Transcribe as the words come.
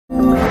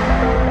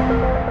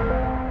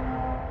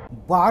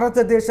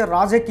భారతదేశ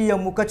రాజకీయ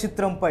ముఖ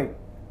చిత్రంపై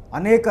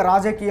అనేక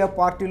రాజకీయ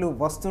పార్టీలు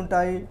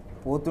వస్తుంటాయి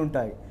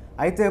పోతుంటాయి.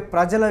 అయితే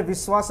ప్రజల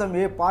విశ్వాసం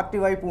ఏ పార్టీ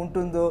వైపు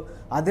ఉంటుందో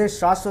అదే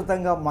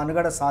శాశ్వతంగా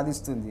మనుగడ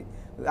సాధిస్తుంది.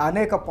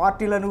 అనేక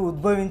పార్టీలను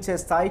ఉద్భవించే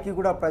స్థాయికి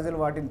కూడా ప్రజలు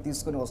వాటిని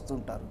తీసుకొని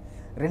వస్తుంటారు.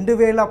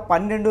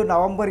 2012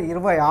 నవంబర్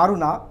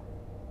 26న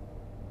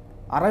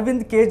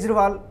అరవింద్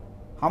కేజ్రీవాల్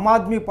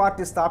ఆద్మీ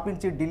పార్టీ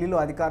స్థాపించి ఢిల్లీలో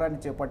అధికారాన్ని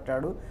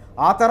చేపట్టాడు.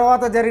 ఆ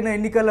తర్వాత జరిగిన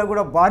ఎన్నికల్లో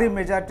కూడా భారీ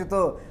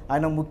మెజార్టీతో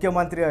ఆయన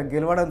ముఖ్యమంత్రిగా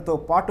గెలవడంతో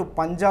పాటు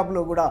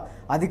పంజాబ్లో కూడా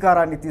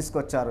అధికారాన్ని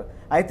తీసుకొచ్చారు.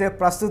 అయితే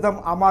ప్రస్తుతం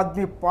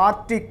ఆద్మీ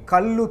పార్టీ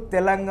కళ్ళు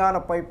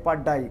తెలంగాణపై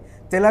పడ్డాయి.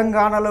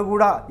 తెలంగాణలో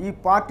కూడా ఈ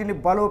పార్టీని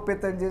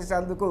బలోపేతం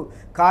చేసేందుకు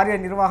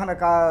కార్యనిర్వహణ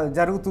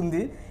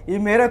జరుగుతుంది. ఈ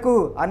మేరకు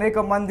అనేక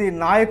మంది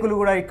నాయకులు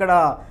కూడా ఇక్కడ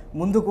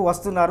ముందుకు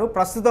వస్తున్నారు.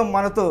 ప్రస్తుతం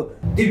మనతో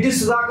దిడ్డి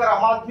సుధాకర్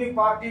ఆద్మీ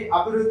పార్టీ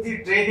అభివృద్ధి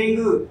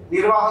ట్రైనింగ్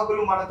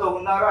నిర్వాహకులు మనతో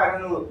ఉన్నారు.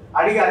 ఆయనను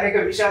అడిగి అనేక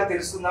విషయాలు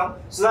తెలుసుకుందాం.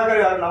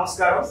 సుధాకర్ గారు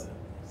నమస్కారం.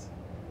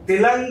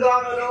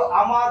 తెలంగాణలో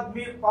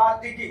ఆద్మీ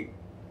పార్టీకి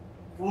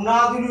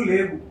పునాదులు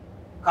లేవు,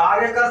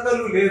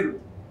 కార్యకర్తలు లేరు,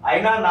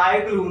 అయినా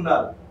నాయకులు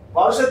ఉన్నారు.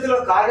 భవిష్యత్తులో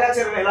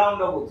కార్యాచరణ ఎలా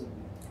ఉండబోతుంది?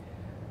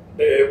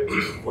 అంటే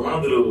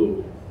పునాదులు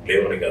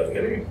లేవని కాదు,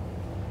 కానీ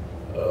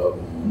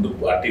ముందు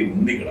పార్టీ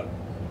ఉంది ఇక్కడ.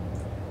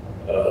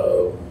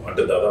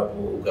 అంటే దాదాపు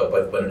ఒక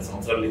 10-12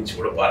 సంవత్సరాల నుంచి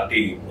కూడా పార్టీ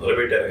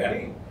మొదలుపెట్టారు,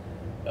 కానీ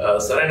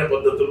సరైన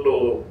పద్ధతుల్లో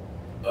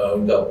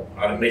ఇంకా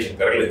ఆర్గనైజేషన్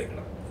పెరగలేదు ఇక్కడ.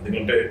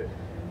 ఎందుకంటే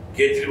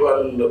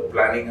కేజ్రీవాల్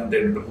ప్లానింగ్ అంతా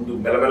ఏంటంటే ముందు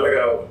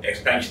మెల్లమెల్లగా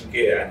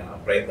ఎక్స్పాన్షన్కే ఆయన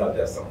ప్రయత్నాలు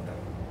చేస్తూ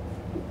ఉంటారు.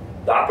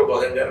 దాంట్లో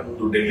భాగంగానే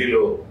ముందు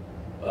ఢిల్లీలో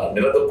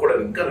నిలదొక్కోవడం,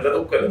 ఇంకా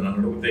నిలదొక్కోలేదు. నన్ను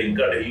అడిగితే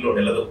ఇంకా ఢిల్లీలో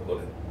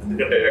నిలదొక్కోలేదు.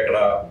 ఎందుకంటే అక్కడ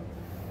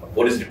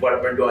పోలీస్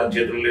డిపార్ట్మెంట్ ఆయన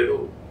చేతులు లేదు,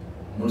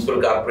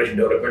 మున్సిపల్ కార్పొరేషన్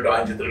డెవలప్మెంట్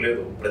ఆయన చేతులు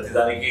లేదు.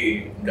 ప్రతిదానికి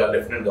ఇంకా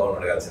లెఫ్టినెంట్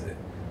గవర్నర్ కాల్సిందే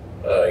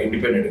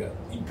ఇండిపెండెంట్గా.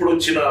 ఇప్పుడు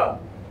వచ్చిన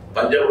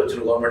పంజాబ్ వచ్చిన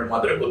గవర్నమెంట్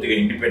మాత్రమే కొద్దిగా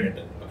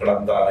ఇండిపెండెంట్, అక్కడ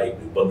అంతా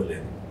ఇబ్బంది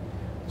లేదు.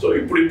 సో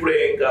ఇప్పుడే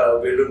ఇంకా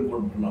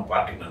వెళ్ళనుకుంటున్న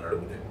పార్టీ నన్ను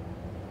అడిగితే.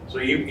 సో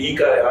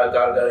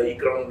ఈ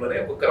క్రమంలోనే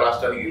ఒక్కొక్క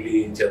రాష్ట్రానికి వెళ్ళి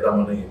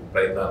చేద్దామని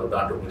ప్రయత్నాలు,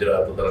 దాంట్లో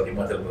గుజరాత్, తర్వాత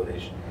హిమాచల్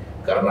ప్రదేశ్,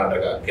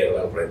 కర్ణాటక, కేరళ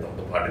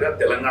ప్రయత్నంతో పాటుగా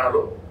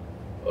తెలంగాణలో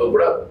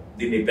కూడా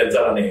దీన్ని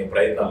పెంచాలనే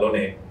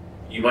ప్రయత్నాల్లోనే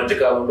ఈ మధ్య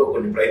కాలంలో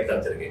కొన్ని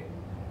ప్రయత్నాలు జరిగాయి.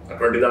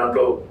 అటువంటి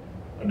దాంట్లో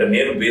అంటే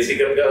నేను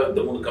బేసికల్గా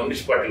ఇంతకుముందు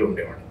కమ్యూనిస్ట్ పార్టీలో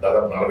ఉండేవాడిని.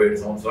 దాదాపు 47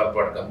 సంవత్సరాల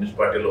పాటు కమ్యూనిస్ట్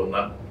పార్టీలో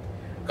ఉన్నాను.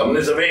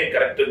 కమ్యూనిజమే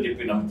కరెక్ట్ అని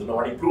చెప్పి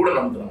నమ్ముతున్నవాడిని, ఇప్పుడు కూడా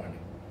నమ్ముతున్నవాడిని.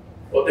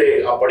 పోతే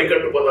ఆ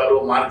పడికట్టు పదాలు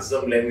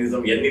మార్క్సిజం,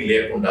 లెనినిజం ఇవన్నీ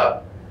లేకుండా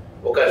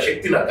ఒక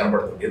శక్తి నాకు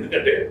కనపడుతుంది.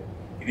 ఎందుకంటే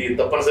ఇది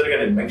తప్పనిసరిగా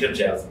నేను మెన్షన్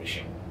చేయాల్సిన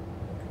విషయం.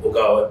 ఒక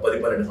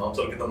 10-12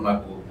 సంవత్సరాల క్రితం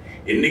నాకు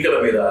ఎన్నికల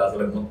మీద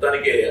అసలు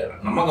మొత్తానికే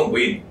నమ్మకం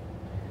పోయి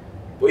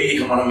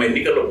మనం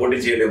ఎన్నికల్లో పోటీ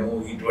చేయలేము,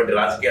 ఇటువంటి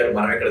రాజకీయాలు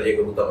మనం ఎక్కడ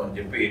చేయగలుగుతామని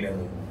చెప్పి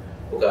నేను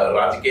ఒక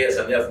రాజకీయ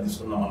సన్యాసం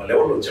తీసుకున్నాం అన్న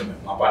లెవెల్లో వచ్చాం మేము.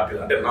 మా పార్టీ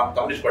అంటే నా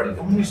కమ్యూనిస్ట్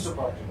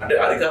పార్టీ అంటే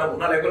అధికారం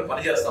ఉన్నా లేకపోతే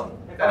పని చేస్తాము,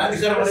 కానీ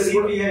అధికారం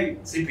అనేది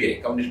సిపిఐ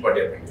కమ్యూనిస్ట్ పార్టీ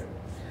అంటే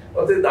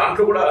అయితే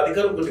దాంట్లో కూడా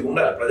అధికారం కొద్దిగా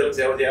ఉండాలి, ప్రజలకు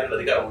సేవ చేయాలని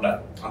అధికారం ఉండాలి.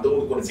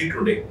 అంతకుముందు కొన్ని సీట్లు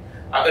ఉండేవి,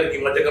 అక్కడికి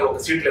ఈ మధ్యకాలం ఒక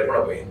సీట్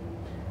లేకుండా పోయింది.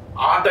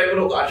 ఆ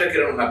టైంలో ఒక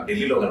ఆశాకిరణం నాకు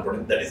ఢిల్లీలో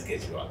కనపడింది, దట్ ఈస్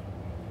కేజ్రీవాల్.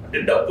 అంటే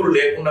డబ్బులు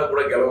లేకుండా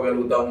కూడా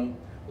గెలవగలుగుతాము,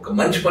 ఒక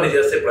మంచి పని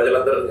చేస్తే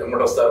ప్రజలందరూ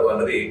ఎమ్మటి వస్తారు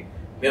అన్నది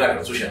నేను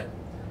అక్కడ చూశాను.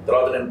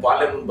 తర్వాత నేను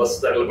పార్లమెంట్ బస్సు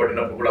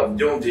తగలబడినప్పుడు కూడా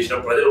ఉద్యమం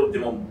చేసినప్పుడు ప్రజల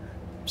ఉద్యమం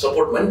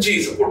మంచి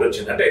సపోర్ట్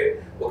వచ్చింది. అంటే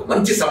ఒక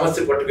మంచి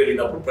సమస్య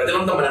పట్టుకెళ్ళినప్పుడు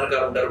ప్రజలంతా మన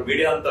వెనకాల ఉంటారు,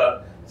 మీడియా అంతా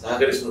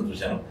సహకరిస్తుందని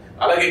చూశాను.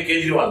 అలాగే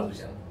కేజ్రీవాల్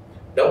చూశాను.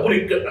 డబ్బులు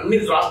ఇక్కడ అన్ని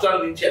రాష్ట్రాల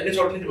నుంచి అన్ని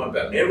చోట్ల నుంచి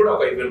పంపాను, నేను కూడా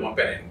ఒక 5,000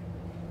 పంపాను.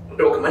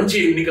 అంటే ఒక మంచి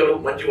ఎన్నికలు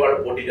మంచి వాళ్ళు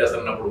పోటీ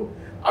చేస్తున్నప్పుడు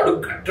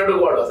కట్టడు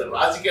వాడు, అసలు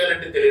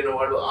రాజకీయాలంటే తెలియని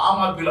వాళ్ళు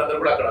ఆద్మీలు అందరూ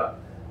కూడా అక్కడ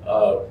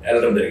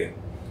వెళ్ళడం జరిగింది.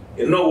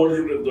 ఎన్నో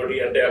ఓడితోటి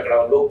అంటే అక్కడ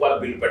లోక్పాల్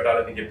బిల్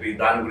పెట్టాలని చెప్పి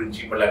దాని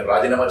గురించి మళ్ళీ అక్కడ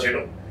రాజీనామా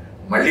చేయడం,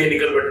 మళ్ళీ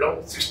ఎన్నికలు పెట్టడం,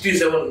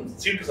 67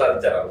 సీట్లు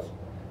సాధించారు ఆ రోజు.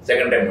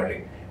 సెకండ్ టైం మళ్ళీ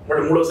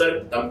మూడోసారి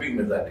డంపింగ్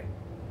మెజార్టీ.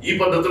 ఈ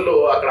పద్ధతుల్లో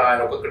అక్కడ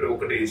ఆయన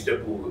ఒక్కొక్కటి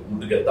స్టెప్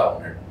ముందుకు వెళ్తా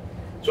ఉన్నాడు.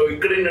 సో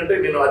ఇక్కడ ఏంటంటే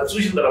నేను అది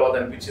చూసిన తర్వాత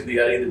అనిపించింది,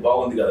 ఇది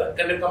బాగుంది కదా.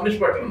 కానీ నేను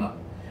కమ్యూనిస్ట్ పార్టీలో ఉన్నాను.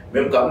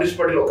 మేము కమ్యూనిస్ట్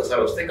పార్టీలో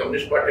ఒకసారి వస్తే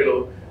కమ్యూనిస్ట్ పార్టీలో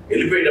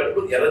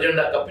వెళ్ళిపోయేటప్పుడు ఎర్ర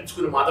జెండా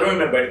కప్పించుకుని మాత్రమే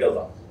మేము బయటకు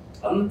వెళ్తాం,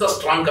 అంత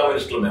స్ట్రాంగ్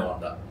కమ్యూనిస్టులు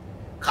మేమంతా.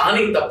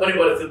 కానీ తప్పని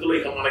పరిస్థితుల్లో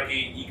ఇక మనకి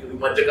ఈ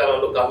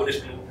మధ్యకాలంలో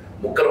కమ్యూనిస్టులు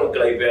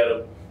ముక్కలు అయిపోయారు.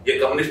 ఏ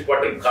కమ్యూనిస్ట్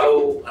పార్టీలు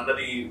కలవు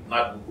అన్నది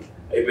నాకు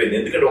అయిపోయింది.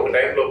 ఎందుకంటే ఒక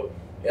టైంలో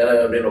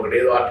నేను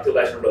ఏదో ఆర్టికల్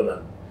రాసినప్పుడు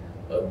అన్నాను,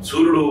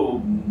 సూర్యుడు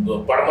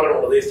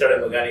పడమరను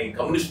ఉదయిస్తాడేమో కానీ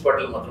కమ్యూనిస్ట్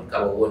పార్టీలు మాత్రం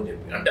కలవు అని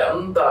చెప్పి. అంటే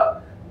అంత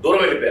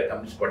దూరం వెళ్ళిపోయారు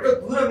కమ్యూనిస్ట్ పార్టీ.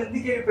 దూరం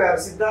ఎందుకు వెళ్ళిపోయారు?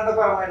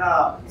 సిద్ధాంతపరమైన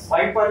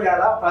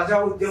వైఫల్యాల, ప్రజా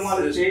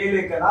ఉద్యమాలు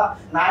చేయలేకనా,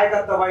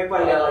 నాయకత్వ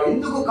వైఫల్యాల?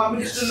 ఎందుకు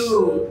కమ్యూనిస్టులు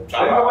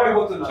చాలా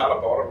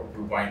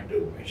పవర్ఫుల్ పాయింట్.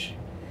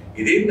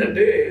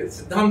 ఇదేంటంటే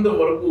సిద్ధాంతం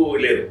వరకు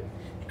లేదు.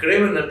 ఇక్కడ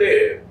ఏమైందంటే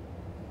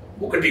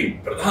ఒకటి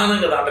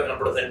ప్రధానంగా దాంట్లో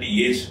కనపడుతుంది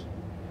ఏజ్.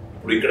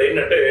 ఇప్పుడు ఇక్కడ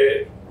ఏంటంటే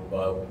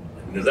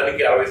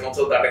నిజానికి 60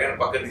 సంవత్సరాలు దాటగానే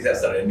పక్కన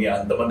తీసేస్తారు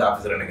అంతమంది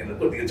ఆఫీసర్ అయినా, కానీ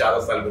కొద్దిగా చాలా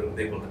స్థాయిలు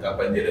పెరుగుతాయి, కొంత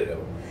పని చేయలేరు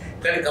కాబట్టి.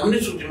 కానీ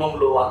కమ్యూనిస్ట్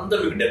ఉద్యమంలో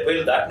అందరూ మీకు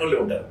 70 దాటిన వాళ్ళే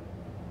ఉంటారు.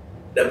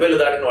 70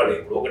 దాటిన వాళ్ళే.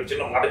 ఇప్పుడు ఒకటి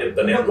చిన్న మాట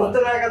చెప్తాను నేను.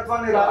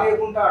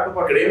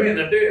 ఇక్కడ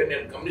ఏమైందంటే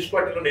నేను కమ్యూనిస్ట్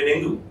పార్టీలో నేను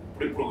ఎందుకు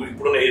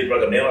ఇప్పుడున్న ఏజ్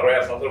ప్రకారం నేను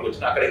 26 సంవత్సరాలకు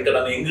వచ్చిన అక్కడ ఇంకా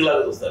నన్ను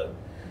యంగ్లాగా చూస్తారు.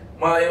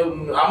 మా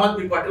ఆమ్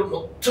ఆద్మీ పార్టీలో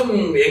మొత్తం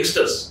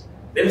యంగ్స్టర్స్,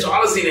 నేను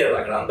చాలా సీనియర్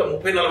అక్కడ, అంత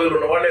 30-40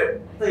 ఉన్న వాళ్ళే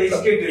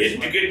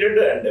educated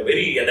and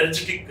very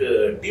energetic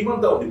team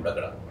అంతా ఉంది ఇప్పుడు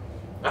అక్కడ.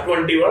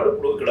 అటువంటి వాళ్ళు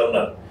ఇప్పుడు ఇక్కడ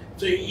ఉన్నారు.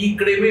 సో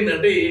ఇక్కడ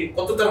ఏమైందంటే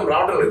కొత్త తరం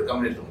రావడం లేదు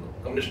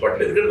కమ్యూనిస్ట్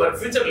పార్టీలో, ఎందుకంటే వారికి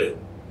ఫ్యూచర్ లేదు.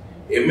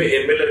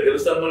 ఎమ్మెల్యేలు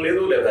గెలుస్తానో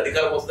లేదు, లేదా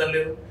అధికారం వస్తుందని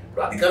లేదు.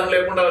 ఇప్పుడు అధికారం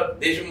లేకుండా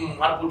దేశం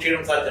మార్పు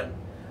చేయడం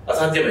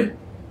అసాధ్యమే.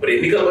 మరి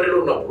ఎన్నికల బరిలో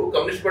ఉన్నప్పుడు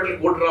కమ్యూనిస్ట్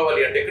పార్టీలకు ఓటు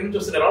రావాలి అంటే ఎక్కడి నుంచి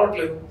వస్తే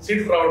రావట్లేదు,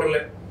 సీట్లు రావడం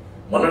లేదు.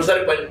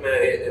 మొన్నటిసారి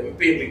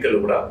ఎంపీ ఎన్నికలు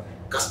కూడా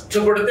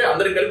కష్టపడితే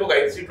అందరికి కలిపి ఒక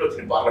 5 సీట్లు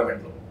వచ్చినాయి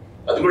పార్లమెంట్ లో.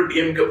 అది కూడా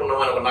డిఎంకే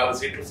ఉన్నామని ఒక 4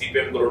 సీట్లు,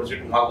 సిపిఎంకి 2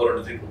 సీట్లు, మాకు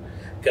 2 సీట్లు,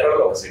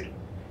 కేరళలో 1 సీటు.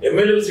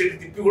 ఎమ్మెల్యేల సీట్లు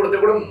తిప్పి కొడితే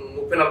కూడా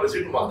 30-40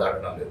 సీట్లు మాకు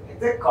దాటడం లేదు.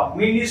 అయితే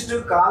కమ్యూనిస్టు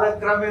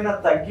కాలక్రమేణా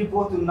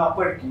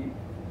తగ్గిపోతున్నప్పటికీ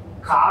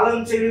కాలం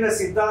చెల్లిన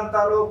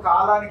సిద్ధాంతాలు,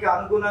 కాలానికి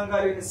అనుగుణంగా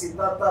లేని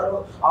సిద్ధాంతాలు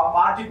ఆ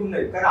పార్టీకి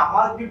ఉన్నాయి. కానీ ఆమ్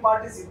ఆద్మీ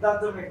పార్టీ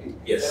సిద్ధాంతం ఏంటి?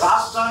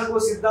 రాష్ట్రానికి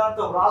ఒక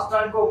సిద్ధాంతం,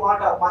 రాష్ట్రానికి ఒక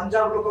మాట,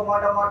 పంజాబ్ లో ఒక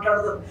మాట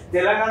మాట్లాడతారు,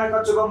 తెలంగాణకు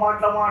వచ్చి ఒక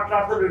మాట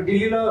మాట్లాడతారు,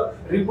 ఢిల్లీలో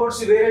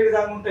రిపోర్ట్స్ వేరే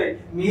విధంగా ఉంటాయి.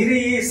 మీరు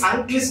ఈ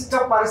సంక్లిష్ట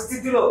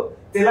పరిస్థితిలో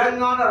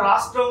తెలంగాణ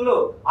రాష్ట్రంలో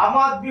ఆమ్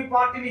ఆద్మీ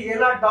పార్టీని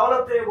ఎలా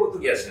డెవలప్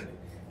చేయబోతుంది?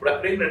 ఇప్పుడు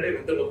అక్కడ ఏంటంటే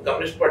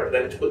కమ్యూనిస్ట్ పార్టీ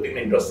దానికి కొద్దిగా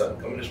నేను వస్తాను.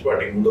 కమ్యూనిస్ట్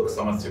పార్టీకి ముందు ఒక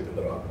సమస్య చెప్పిన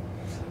తర్వాత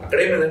అక్కడ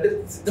ఏమైందంటే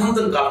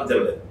సిద్ధాంతం కాలం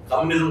చెల్లలేదు,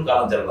 కమ్యూనిజం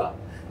కాలం చెల్ల,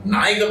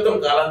 నాయకత్వం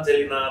కాలం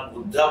చెల్లిన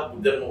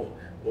ఉద్యమం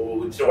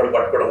వచ్చిన వాడు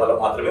పట్టుకోవడం వల్ల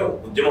మాత్రమే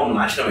ఉద్యమం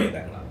నాశనం అయింది.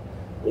 అక్కడ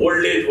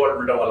ఓల్డ్ ఏజ్ వాళ్ళు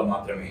ఉండటం వల్ల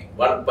మాత్రమే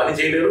వాళ్ళు పని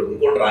చేయలేరు,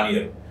 ఇంకోటి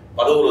రానియరు,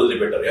 పదవులు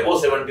వదిలిపెట్టారు. ఎబో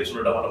 70s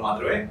ఉండటం వల్ల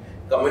మాత్రమే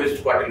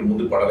కమ్యూనిస్ట్ పార్టీలు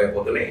ముందుకు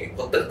పడలేకపోతున్నాయి,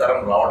 కొత్త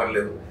తరం రావడం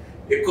లేదు,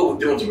 ఎక్కువ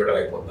ఉద్యమం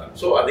చూపెట్టలేకపోతున్నారు.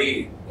 సో అది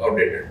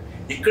అవుట్డేటెడ్.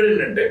 ఇక్కడ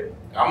ఏంటంటే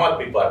ఆమ్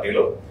ఆద్మీ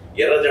పార్టీలో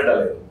ఎర్ర జెండా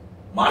లేదు,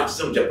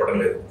 మార్క్సిజం చెప్పడం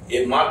లేదు,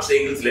 మార్క్స్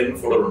ఎంగిల్స్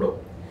లేని ఫోటోలు ఉండవు.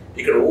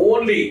 ఇక్కడ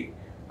ఓన్లీ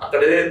అక్కడ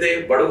ఏదైతే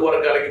బడుగు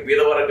వర్గాలకి,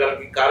 బీద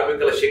వర్గాలకి,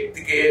 కార్మికుల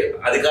శక్తికి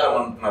అధికారం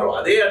అంటున్నారో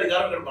అదే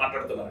అధికారం ఇక్కడ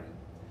మాట్లాడుతున్నారు.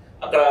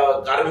 అక్కడ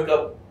కార్మిక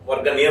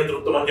వర్గ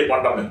నియంతృత్వం అని చెప్పి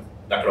అంటాం మేము.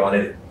 అక్కడ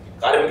అనేది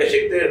కార్మిక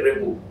శక్తి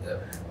రేపు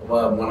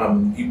మనం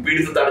ఈ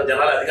పీడిత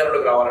జనాల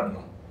అధికారంలోకి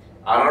రావాలంటున్నాం.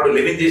 ఆనాడు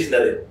లెనిన్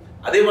చేసింది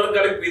అదే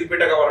వర్గాలకు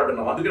పీట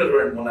కావాలంటున్నాం. అందుకనే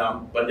చూడండి, మన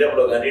పంజాబ్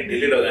లో కానీ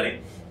ఢిల్లీలో కానీ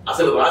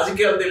అసలు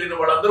రాజకీయాలు తెలియని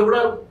వాళ్ళందరూ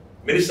కూడా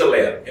మినిస్టర్లు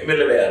అయ్యారు,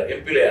 ఎమ్మెల్యేలు అయ్యారు,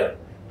 ఎంపీలు అయ్యారు,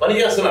 పని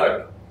చేస్తున్నారు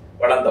అక్కడ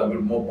వాళ్ళంతా.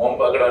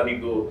 అక్కడ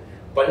నీకు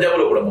పంజాబ్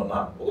లో కూడా మొన్న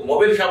ఒక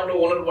మొబైల్ షాప్ లో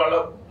ఓనర్ వాళ్ళ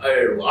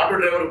అయ్యాడు, ఆటో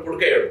డ్రైవర్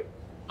కొడుకయ్యాడు.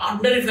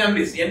 ఆర్డినరీ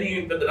ఫ్యామిలీస్, ఇవన్నీ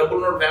పెద్ద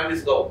డబ్బులున్న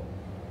ఫ్యామిలీస్ కావు,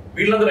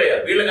 వీళ్ళందరూ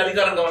అయ్యారు. వీళ్ళకి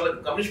అధికారం కావాలి.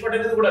 కమ్యూనిస్ట్ పార్టీ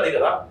అనేది కూడా అదే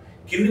కదా,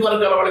 కింది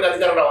వర్గాల వాళ్ళకి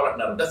అధికారం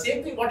రావాలంటున్నారు. The same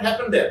thing what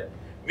happen there.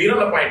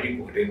 మీరన్న పాయింట్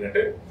ఇంకొకటి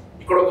ఏంటంటే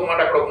ఇక్కడ ఒక మాట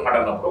అక్కడ ఒక మాట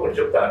అన్నప్పుడు ఒకటి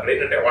చెప్తాను. అక్కడ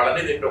ఏంటంటే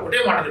వాళ్ళనేది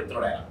ఒకటే మాట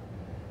చెప్తున్నాడు ఆయన,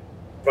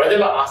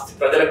 ప్రజల ఆస్తి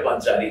ప్రజలకు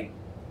పంచాలి,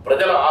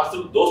 ప్రజల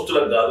ఆస్తులు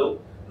దోస్తులకు కాదు,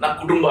 నా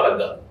కుటుంబాలకు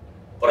కాదు.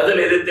 ప్రజలు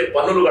ఏదైతే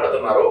పన్నులు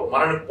కడుతున్నారో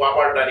మనల్ని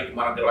కాపాడడానికి,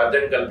 మనకు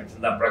రాజ్యాంగం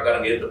కల్పించిన దాని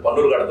ప్రకారం ఏదైతే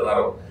పన్నులు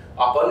కడుతున్నారో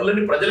ఆ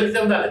పన్నులన్నీ ప్రజలకి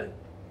చెందాలి.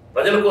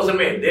 ప్రజల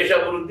కోసమే దేశ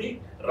అభివృద్ధి,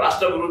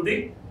 రాష్ట్ర అభివృద్ధి,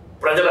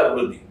 ప్రజల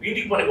అభివృద్ధి,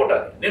 వీటికి పని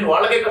కొట్టాలి. నేను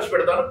వాళ్ళకే ఖర్చు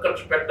పెడతాను,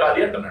 ఖర్చు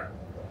పెట్టాలి అంటున్నాడు.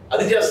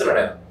 అది చేస్తున్నాడు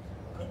ఆయన.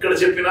 ఇక్కడ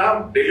చెప్పినా,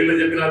 ఢిల్లీలో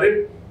చెప్పినదే,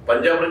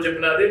 పంజాబ్లో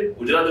చెప్పినదే,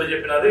 గుజరాత్లో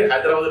చెప్పినదే,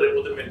 హైదరాబాద్ రేపు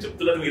మేము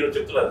చెప్తున్నది, మీరు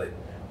చెప్తున్నది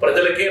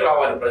ప్రజలకే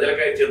రావాలి,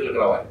 ప్రజలకే చేతులకు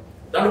రావాలి.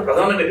 దాంట్లో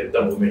ప్రధానంగా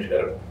చెప్తాను ఉమేష్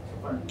గారు.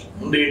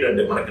 ముందు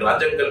ఏంటంటే మనకి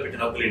రాజ్యాంగం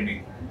కల్పించిన హక్కులు ఏంటి?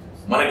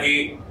 మనకి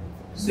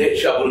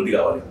దేశ అభివృద్ధి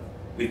కావాలి,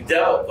 విద్య,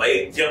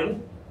 వైద్యం,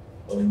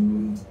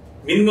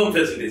 మినిమం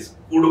ఫెసిలిటీస్,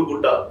 కూడు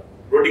గుడ్డ,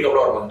 రోటీ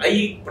కపడా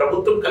అవి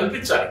ప్రభుత్వం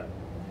కల్పించాలి.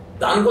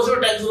 దానికోసమే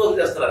ట్యాక్స్ వసూలు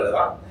చేస్తున్నారు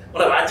కదా.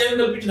 మన రాజ్యాంగం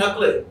కల్పించిన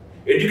హక్కు లేదు.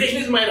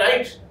 ఎడ్యుకేషన్ ఇస్ మై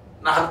రైట్,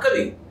 నా హక్కు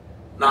అది.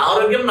 నా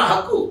ఆరోగ్యం నా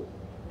హక్కు,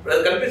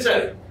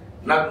 కల్పించాలి.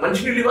 నాకు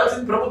మంచినీళ్ళు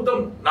ఇవ్వాల్సింది ప్రభుత్వం,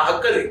 నా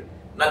హక్కు అది.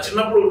 నా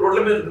చిన్నప్పుడు రోడ్ల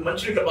మీద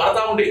మంచినీళ్ళు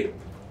పారుతా ఉండి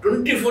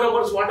 24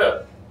 hours వాటర్.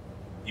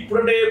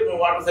 ఇప్పుడంటే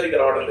వాటర్ సరిగ్గా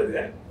రావడం లేదు,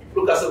 కానీ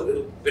ఇప్పుడు కాస్త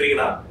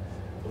పెరిగిన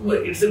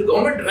ఇట్స్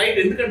గవర్నమెంట్ రైట్.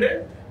 ఎందుకంటే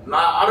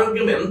నా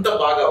ఆరోగ్యం ఎంత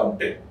బాగా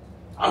ఉంటే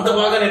అంత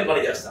బాగా నేను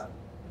పని చేస్తాను.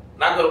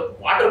 నాకు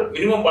వాటర్,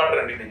 మినిమం వాటర్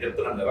అండి, నేను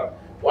చెప్తున్నాను కదా,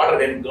 వాటర్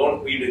నేను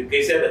గవర్నమెంట్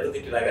కేసీఆర్ ఎంత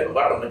తిట్టినా కానీ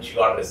వాటర్ మంచిగా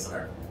వాటర్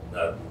ఇస్తున్నాడు.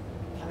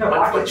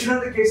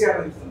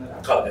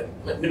 కాదు,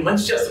 నేను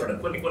మంచి చేస్తున్నాడు.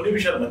 కొన్ని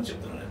విషయాలు మంచి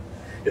చెప్తున్నాను.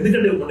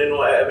 ఎందుకంటే నేను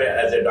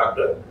యాజ్ ఏ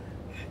డాక్టర్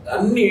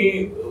అన్ని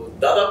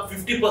దాదాపు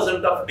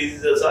 50% of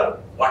diseases or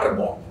water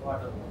bound,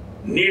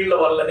 నీళ్ల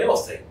వల్లనే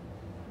వస్తాయి.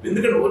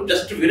 ఎందుకంటే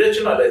జస్ట్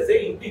విరేచనాలు అయితే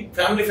ఇంటి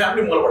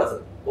ఫ్యామిలీ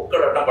మూలపడుతుంది,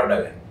 ఒక్కడ అడ్డం పడ్డా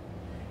కానీ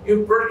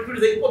ప్రొడక్టివిటీ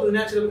తగ్గిపోతుంది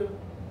న్యాచురల్ గా.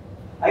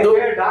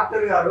 అయితే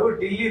డాక్టర్ గారు,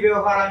 ఢిల్లీ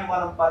వ్యవహారాన్ని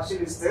మనం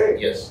పరిశీలిస్తే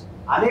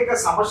అనేక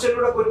సమస్యలు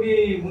కూడా కొన్ని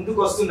ముందుకు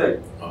వస్తున్నాయి.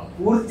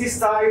 పూర్తి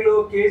స్థాయిలో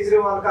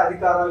కేజ్రీవాల్ కి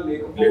అధికారాలు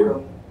లేకపోవడం,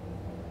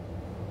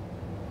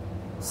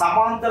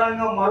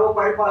 సమాంతరంగా మరో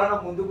పరిపాలన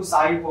ముందుకు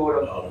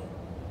సాగిపోవడం,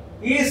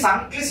 ఈ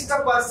సంక్లిష్ట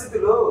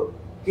పరిస్థితిలో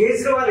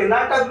కేజ్రీవాల్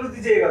ఎలాంటి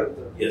అభివృద్ధి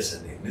చేయగలుగుతారు? ఎస్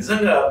అండి,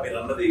 నిజంగా మీరు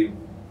అన్నది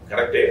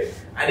కరెక్టే.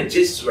 ఆయన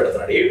చేసి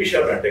పెడుతున్నాడు. ఏ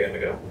విషయాలు అంటే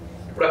కనుక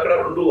ఇప్పుడు అక్కడ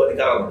 2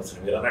 అధికారాలు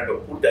నడుస్తున్నాయి. మీరు అన్నట్టు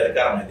పూర్తి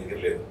అధికారం ఆయన దగ్గర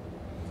లేదు.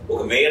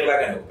 ఒక మేయర్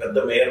లాగానే, ఒక పెద్ద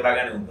మేయర్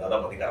లాగానే ఉంది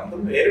దాదాపు అధికారం.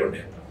 అందరూ మేయర్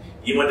ఉండే.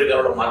 ఈ మధ్య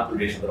కాలంలో మార్పులు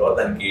చేసిన తర్వాత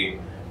దానికి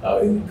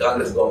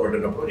కాంగ్రెస్ గవర్నమెంట్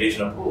ఉన్నప్పుడు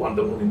చేసినప్పుడు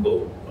అంతకుముందు ఇంకో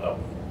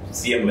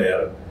సీఎంలు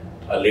అయ్యారు.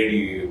 ఆ లేడీ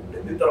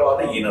ఉంటుంది. తర్వాత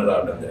ఈయన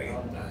రావడం జరిగింది.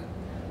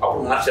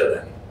 అప్పుడు మార్చారు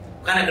దాన్ని.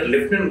 కానీ అక్కడ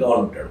లెఫ్టినెంట్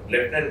గవర్నర్ ఉంటాడు.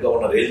 Lieutenant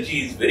governor LG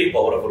is very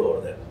powerful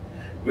over that.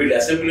 వీళ్ళు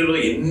అసెంబ్లీలో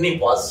ఎన్ని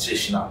పాస్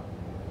చేసినా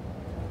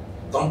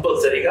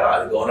కంపల్సరీగా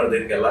అది గవర్నర్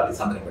దగ్గరికి వెళ్ళాలి,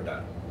 సంతకం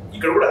పెట్టాలి.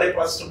 ఇక్కడ కూడా అదే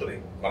ప్రాసెస్ ఉంటుంది,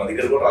 మన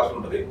దగ్గర కూడా రాష్ట్రం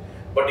ఉంటుంది.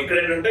 బట్ ఇక్కడ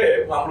ఏంటంటే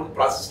మామూలు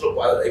ప్రాసెస్లో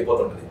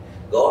అయిపోతుంటుంది.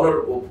 గవర్నర్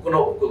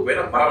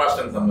ఒప్పుకోకపోయినా మన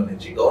రాష్ట్రానికి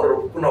సంబంధించి గవర్నర్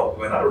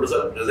ఒప్పుకోకపోయినా 2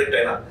 సార్లు రిజెక్ట్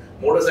అయినా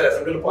 3వ సారి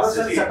అసెంబ్లీలో పాస్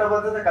చేసి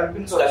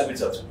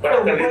కల్పించవచ్చు.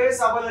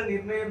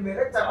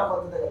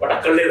 బట్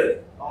అక్కడ లేదు అది.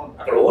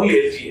 అక్కడ ఓన్లీ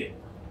ఎల్జీఏ.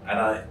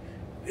 ఆయన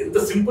ఎంత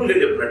సింపుల్ గా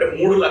చెప్తున్నట్టే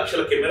 3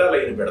 లక్షల కెమెరాలు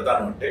ఆయన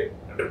పెడతాను అంటే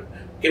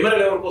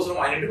కెమెరాలు ఎవరి కోసం?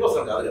 ఆయన ఇంటి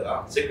కోసం కాదు కదా,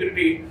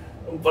 security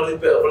for the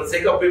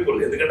sake of people.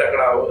 ఎందుకంటే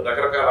అక్కడ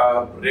రకరకాల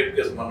రేప్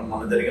కేసు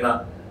మన జరిగిన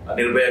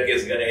నిర్భయ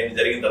కేసు కానీ ఆయన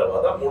జరిగిన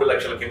తర్వాత 3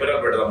 లక్షల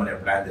కెమెరాలు పెడదామని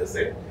ప్లాన్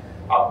చేస్తే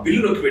ఆ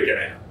బిల్లు నొక్కి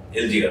పెట్టాడు ఆయన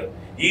ఎల్జీ గారు.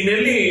 ఈ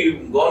నెల్లి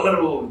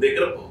గవర్నర్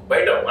దగ్గర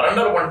బయట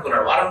వరండాలో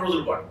పండుకున్నాడు వారం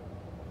రోజుల పాటు,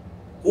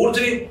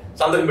 కూర్చుని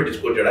సంతకం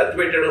పెట్టించుకొచ్చాడు. అది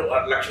పెట్టాడు,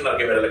 1.5 లక్షల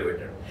కెమెరాలకు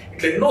పెట్టాడు.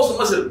 ఇట్లా ఎన్నో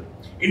సమస్యలు.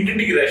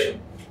 ఇంటింటికి రేషన్,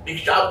 నీకు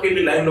షాప్కి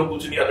వెళ్ళి లైన్ లో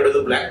కూర్చుని అక్కడ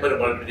ఏదో బ్లాక్ మనీ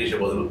మానిటర్ చేసే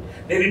బదులు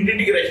నేను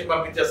ఇంటింటికి రేషన్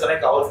పంపించేస్తానే,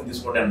 కావాల్సింది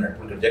తీసుకోండి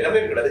అన్నట్టు జగన్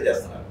ఇక్కడ అదే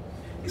చేస్తున్నారు.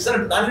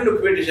 ఇస్తాను దాన్ని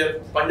నొక్కి పెట్టేశారు.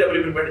 పంజాబ్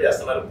ఇంప్లిమెంట్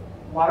చేస్తున్నారు.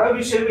 మరో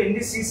విషయం,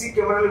 ఎన్ని సీసీ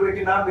కెమెరాలు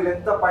పెట్టినా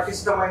వీళ్ళెంత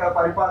పటిష్టమైన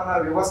పరిపాలన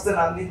వ్యవస్థను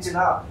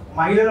అందించినా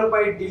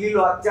మహిళలపై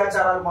ఢిల్లీలో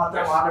అత్యాచారాలు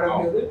మాత్రం ఆగడం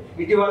లేదు.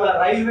 ఇటీవల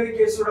రైల్వే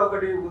కేసు కూడా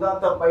ఒకటి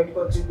ఉదాంతం బయటకు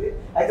వచ్చింది.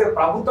 అయితే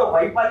ప్రభుత్వ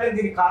వైఫల్యం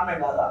దీనికి కారణం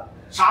కాదా?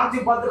 శాంతి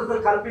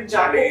భద్రతలు కల్పించే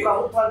హక్కు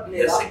ప్రభుత్వానికి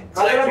లేదా?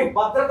 ప్రజలకు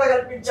భద్రత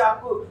కల్పించే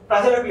హక్కు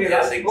ప్రజలకు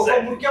లేదా? ఒక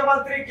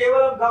ముఖ్యమంత్రి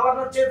కేవలం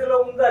గవర్నర్ చేతిలో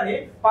ఉందని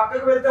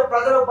పక్కకు వెళ్తే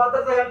ప్రజలకు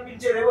భద్రత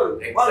కల్పించేది ఎవరు?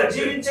 వాళ్ళు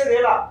జీవించేది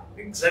ఎలా?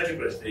 ఎగ్జాక్ట్లీ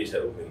ప్రశ్న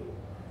చేశారు మీరు.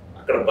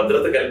 అక్కడ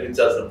భద్రత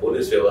కల్పించాల్సిన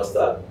పోలీస్ వ్యవస్థ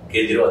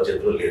కేజ్రీవాల్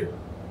చేతిలో లేదు,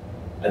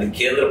 అది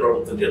కేంద్ర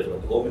ప్రభుత్వం చేతిలో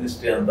ఉంది. హోమ్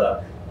మినిస్ట్రీ అంతా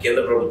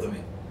కేంద్ర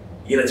ప్రభుత్వమే.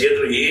 ఈయన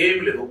చేతిలో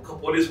ఏమి లేదు. ఒక్క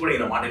పోలీసు కూడా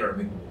ఈయన మాట్లాడాడు.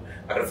 మీకు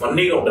అక్కడ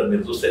ఫన్నీగా ఉంటుంది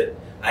మీరు చూస్తే.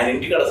 ఆయన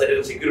ఇంటికాడ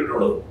సరైన సెక్యూరిటీ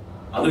ఉండదు,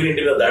 అందుకని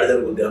ఇంటి మీద దాడి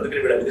జరుగుతుంది.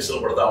 అందుకని వీళ్ళ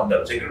మినిస్టర్లు పడతా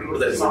ఉంటారు. సెక్యూరిటీ కూడా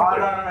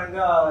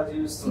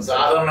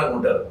సాధారణంగా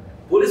ఉంటారు.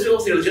 పోలీస్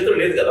వ్యవస్థ వీళ్ళ చేతిలో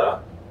లేదు కదా.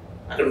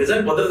 అక్కడ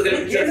నిజానికి భద్రత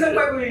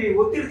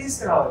ఒత్తిడి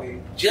తీసుకురావాలి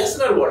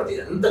చేస్తున్నారు.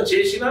 వాళ్ళు ఎంత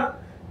చేసినా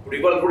ఇప్పుడు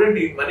ఇవాళ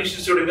చూడండి, మనీష్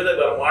సిసోడియా మీద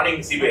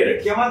మార్నింగ్ సిబిఐ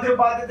ముఖ్యమంత్రి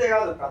బాధ్యత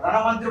కాదు,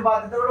 ప్రధానమంత్రి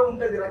బాధ్యత కూడా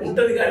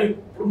ఉంటది. కానీ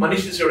ఇప్పుడు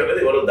మనీష్ సిసోడియా మీద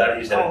ఎవరో దాడి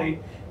చేశారండి.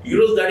 ఈ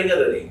రోజు దాడి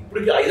కాదు అది,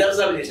 ఇప్పటికి 5-6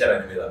 సార్లు చేశారు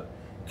ఆయన మీద.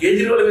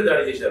 కేజ్రీవాల్ మీద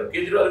దాడి చేశారు.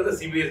 కేజ్రీవాల్ మీద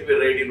సిబిఐ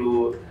రైడీలు,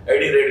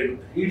 ఐడి రైడీలు,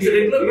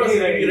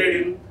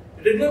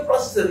 రెగ్యులర్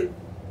ప్రాసెస్ అది.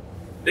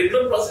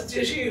 రెగ్యులర్ ప్రాసెస్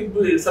చేసి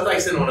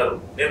సతాయిస్తూనే ఉన్నారు.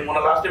 నేను మొన్న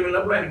లాస్ట్ టైం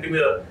వెళ్ళినప్పుడు ఆయన ఇంటి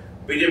మీద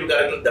బీజేపీ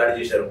కార్యకర్తలు దాడి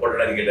చేశారు,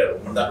 కొట్టడానికి వెళ్ళారు.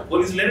 మన దాంట్లో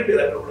పోలీసులు లేనే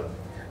లేదు అక్కడ కూడా.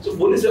 సో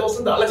పోలీస్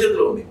వ్యవస్థ వాళ్ళ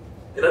చేతిలో ఉంది.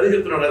 నేను అదే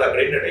చెప్తున్నాను కదా, అక్కడ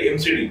ఏంటంటే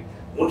ఎంసీడీ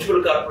మున్సిపల్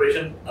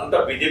కార్పొరేషన్ అంతా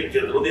బీజేపీ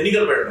చేతిలో ఉంది.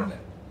 ఎన్నికలు పెట్టడం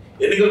లేదు.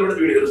 ఎన్నికలు పెడితే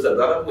వీళ్ళు గెలుస్తారు.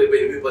 దాదాపు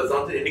 8-10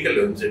 సంవత్సరాలు ఎన్నికలు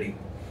లేవు.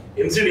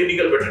 ఎంసీడీ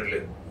ఎన్నికలు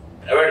పెట్టట్లేదు,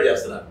 అవాయిడ్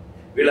చేస్తున్నారు.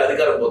 వీళ్ళ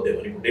అధికారం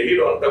పోతేమని. ఇప్పుడు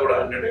ఢిల్లీలో అంతా కూడా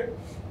ఏంటంటే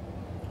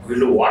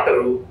వీళ్ళు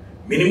వాటరు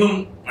మినిమం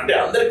అంటే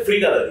అందరికి ఫ్రీ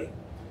కాదు, అది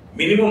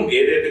మినిమం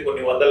ఏదైతే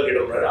కొన్ని 100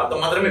 లీటర్లు ఉన్నాయో అంత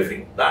మాత్రమే ఫ్రీ.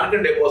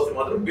 దానికంటే ఎక్కువ వస్తే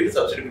మాత్రం బిల్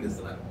సబ్సిడీ మీద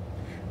ఇస్తున్నారు.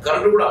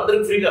 కరెంటు కూడా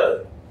అందరికి ఫ్రీ కాదు,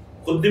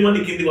 కొద్ది మంది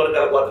కింది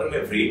వర్గాలకు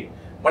మాత్రమే ఫ్రీ.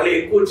 మళ్ళీ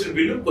ఎక్కువ వచ్చిన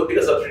బిల్లు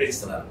కొద్దిగా సబ్సిడీ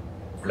ఇస్తున్నారు.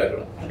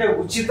 అంటే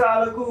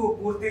ఉచితాలకు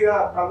పూర్తిగా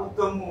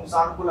ప్రభుత్వం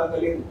సానుకూలంగా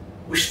లేదు.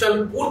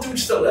 ఉచితాలు పూర్తి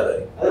ఉచితం కాదు.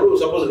 అది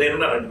సపోజ్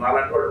నేనున్నానండి,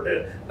 నాలాంటి వాడు అంటే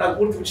నాకు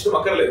పూర్తి ఉచితం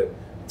అక్కర్లేదు.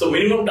 So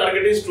minimum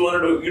target is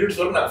 200 units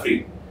వరకు నాకు ఫ్రీ.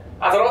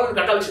 ఆ తర్వాత నేను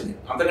కట్టాల్సింది,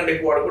 అంతకంటే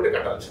ఎక్కువ వాడుకుంటే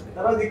కట్టాల్సింది.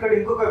 తర్వాత ఇక్కడ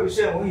ఇంకొక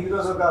విషయం, ఈ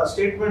రోజు ఒక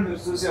స్టేట్మెంట్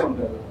మీరు చూసే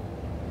ఉంటారు.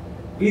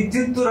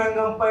 విద్యుత్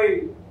రంగంపై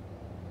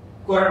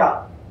కొరడా,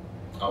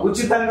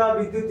 ఉచితంగా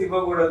విద్యుత్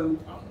ఇవ్వకూడదు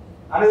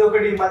అనేది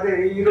ఒకటి మధ్య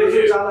ఈ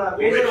రోజు చాలా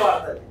మేజర్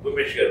వార్త.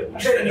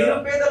 అంటే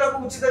నిరుపేదలకు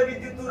ఉచిత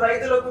విద్యుత్,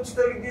 రైతులకు ఉచిత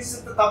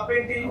విద్యుత్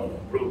తప్పేంటి?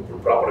 ఇప్పుడు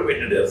ప్రాపర్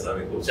ఏంటంటే తెలుసా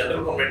మీకు,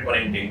 సెంట్రల్ గవర్నమెంట్ పని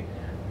ఏంటి?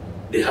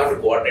 They have to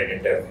coordinate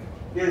entirely.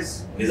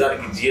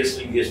 నిజానికి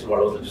జిఎస్టీ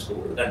వాళ్ళు అవసరం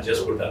చేసుకోకూడదు, కానీ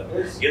చేసుకుంటారు.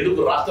 ఎందుకు?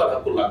 రాష్ట్రాల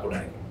హక్కులు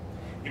లాక్కోవడానికి.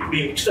 ఇప్పుడు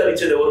ఈ ఉచితాలు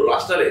ఇచ్చేది ఎవరు?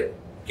 రాష్ట్రాలే.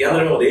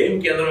 కేంద్రం ఇవ్వదు. ఏం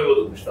కేంద్రం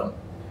ఇవ్వదు ఉచితం.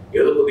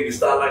 ఏదో కొద్దిగా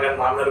ఇస్తా అన్నా కానీ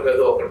మామూలుగా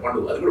ఏదో ఒకటి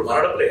పండుగ, అది కూడా మన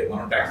డబ్బులే,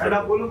 మన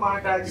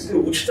ట్యాక్స్.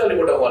 ఇప్పుడు ఉచితాలు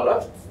ఇవ్వడం వల్ల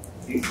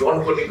ఈ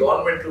కొన్ని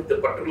గవర్నమెంట్లు,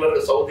 పర్టికులర్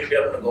గా సౌత్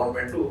ఇండియాలో ఉన్న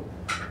గవర్నమెంట్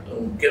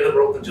కేంద్ర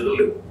ప్రభుత్వం చేతులు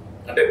లేవు,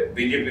 అంటే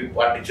బీజేపీ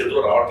పార్టీ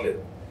చేతులు రావట్లేదు.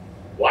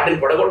 వాటిని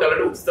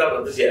పడగొట్టాలంటే ఉచితాలు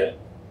రద్దు చేయాలి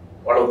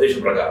వాళ్ళ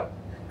ఉద్దేశం ప్రకారం.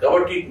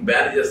 కాబట్టి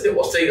బ్యాన్ చేస్తే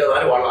వస్తాయి కదా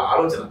అని వాళ్ళ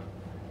ఆలోచన.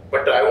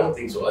 But I don't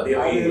think so. అది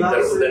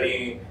జరుగుతుందని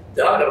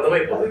జనాలకు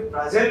అర్థమైపోతుంది.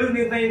 ప్రజలు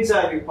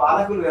నిర్ణయించాలి,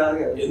 పాలకులు కాదు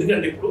కదా.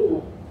 ఎందుకంటే ఇప్పుడు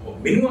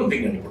మినిమం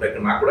థింగ్ అండి. ఇప్పుడు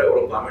ఇక్కడ నాకు కూడా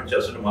ఎవరో కామెంట్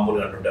చేస్తుంటే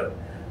మామూలుగా అంటుంటారు,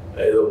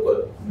 ఏదో ఒక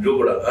జో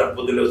కూడా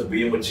పొద్దున్న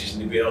బియ్యం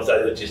వచ్చేసింది, బియ్యం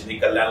అది వచ్చేసింది,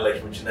 కళ్యాణ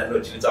లక్ష్మి వచ్చింది, అన్ని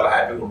వచ్చింది, చాలా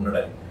హ్యాపీగా ఉంటున్నాడు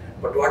అని.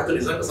 బట్ వాటితో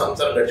నిజంగా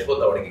సంవత్సరం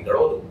గడిచిపోతా, వాడికి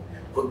గడవదు.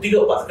 కొద్దిగా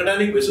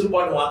బతకడానికి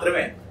వెసులుబాటు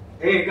మాత్రమే.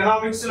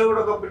 ఎకనామిక్స్ లో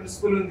కూడా ఒక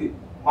ప్రిన్సిపల్ ఉంది,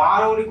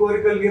 మానవుని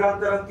కోరికలు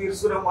నిరంతరం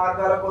తీర్చుకునే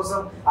మార్గాల కోసం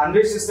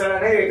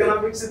అన్వేషిస్తాడనే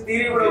ఎకనామిక్స్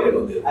థియరీ కూడా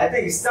ఉంది. అయితే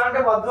ఇస్తా అంటే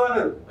వద్దు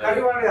అన్నారు, కానీ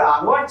వాడు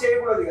అలవాటు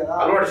చేయకూడదు కదా.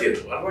 అలవాటు చేయదు.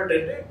 అలవాటు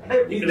అంటే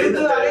విద్యుత్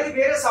అనేది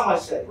వేరే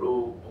సమస్య. ఇప్పుడు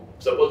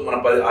సపోజ్ మన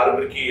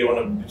 6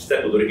 ఏమైనా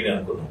ఉచితంగా దొరికినాయి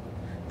అనుకున్నాం,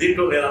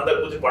 దీంట్లో నేను అందరు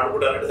కూర్చొని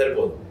పండుకుంటానంటే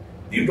సరిపోదు.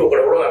 దీంట్లో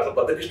ఒకడెవడో అట్లా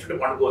బద్దకిస్తుంటే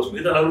పండుకోవచ్చు.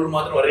 మిగతా నలుగురు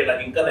మాత్రం అరే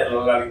నాకు ఇంకా నేను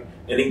వెళ్ళాలి,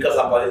 నేను ఇంకా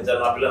సంపాదించాలి,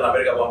 నా పిల్లల్ని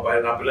అమెరికా పంపాలి,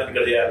 నా పిల్లల్ని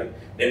ఇక్కడ చేయాలి,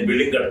 నేను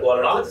బిల్డింగ్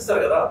కట్టుకోవాలని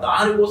ఆలోచిస్తారు కదా.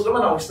 దానికోసమే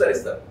నాకు ఉచితాలు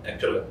ఇస్తారు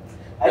యాక్చువల్గా.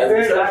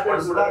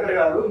 సుధాకర్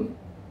గారు,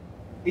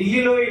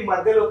 ఢిల్లీలో ఈ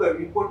మధ్యలో ఒక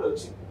రిపోర్ట్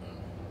వచ్చింది,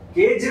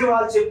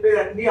 కేజ్రీవాల్ చెప్పేది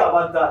అన్ని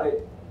అబద్ధాలే,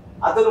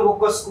 అతను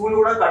ఒక్క స్కూల్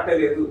కూడా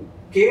కట్టలేదు,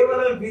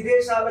 కేవలం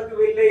విదేశాలకు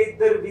వెళ్లే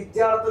 2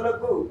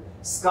 విద్యార్థులకు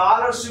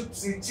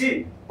స్కాలర్షిప్స్ ఇచ్చి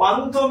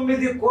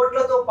 19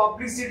 కోట్లతో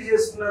పబ్లిసిటీ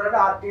చేస్తున్నారని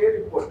ఆర్టీఐ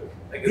రిపోర్ట్.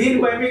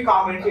 దీనిపై మీ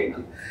కామెంట్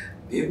ఏంటి?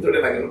 దీంతో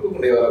నాకు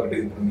అనుకోకుండా ఒకటి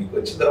ఇప్పుడు మీకు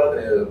వచ్చిన తర్వాత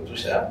నేను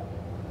చూసా,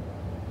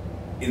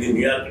 ఇది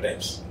న్యూయార్క్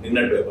టైమ్స్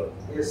నిన్నటి paper,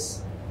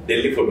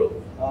 Delhi photo,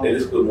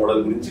 Delhi school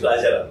model గురించి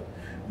రాశారు.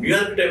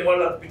 న్యూయార్క్ టైమ్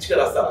వాళ్ళు అంత పిచ్చిగా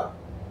రాస్తారా?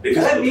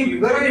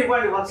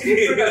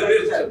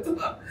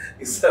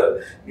 ఇస్తారు.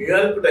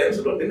 న్యూయార్క్ టైమ్స్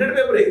లో నిన్నటి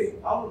పేపర్ ఇది.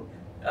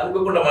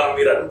 అనుకోకుండా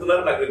మీరు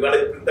అడుగుతున్నారు, నాకు ఇవాళ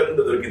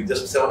ఇంతకుముందు దొరికింది,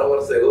 జస్ట్ 7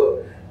 hours ఏగో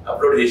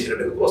అప్లోడ్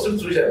చేసినట్టు క్వశ్చన్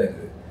చూశాను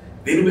నేను.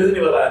 దీని మీద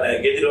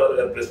కేజ్రీవాల్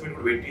గారు ప్రెస్ మీట్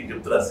కూడా పెట్టి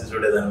చెప్తున్నారు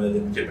సిసోడే దాని మీద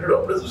చెప్పినట్టు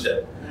అప్పుడే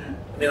చూశాను.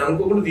 నేను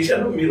అనుకోకుండా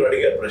తీశాను, మీరు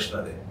అడిగారు ప్రశ్న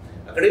అదే.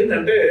 అక్కడ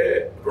ఏంటంటే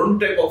 2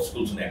 టైప్ ఆఫ్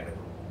స్కూల్స్ ఉన్నాయి అక్కడ.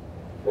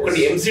 ఒకటి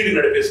ఎంసీడీ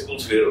నడిపే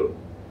స్కూల్స్ వేరు,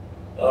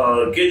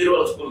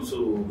 కేజ్రీవాల్ స్కూల్స్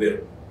వేరు.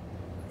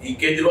 ఈ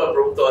కేజ్రీవాల్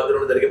ప్రభుత్వ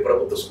ఆధ్వర్యంలో జరిగే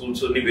ప్రభుత్వ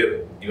స్కూల్స్ అన్ని వేరు.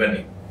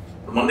 ఇవన్నీ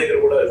మన దగ్గర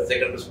కూడా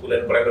secondary school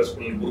and private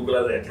school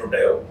గురుకులాలు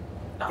ఎట్లుంటాయో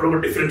అక్కడ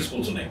కూడా డిఫరెంట్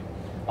స్కూల్స్ ఉన్నాయి.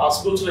 ఆ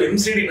స్కూల్స్ లో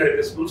ఎంసీడీ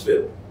నడిపే స్కూల్స్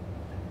వేరు.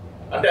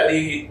 అంటే అది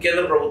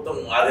కేంద్ర ప్రభుత్వం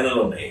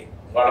ఆధీనంలో ఉన్నాయి,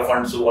 వాళ్ళ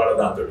ఫండ్స్ వాళ్ళ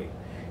దాంతో.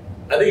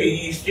 అది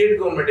ఈ స్టేట్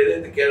గవర్నమెంట్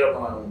ఏదైతే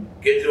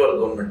కేజ్రీవాల్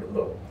గవర్నమెంట్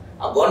ఉందో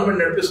ఆ గవర్నమెంట్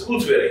నడిపే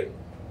స్కూల్స్ వేరే.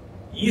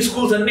 ఈ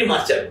స్కూల్స్ అన్ని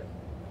మార్చారు,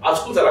 ఆ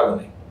స్కూల్స్ అలా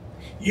ఉన్నాయి.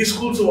 ఈ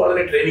స్కూల్స్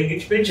వాళ్ళని ట్రైనింగ్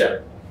ఇచ్చి పెంచారు.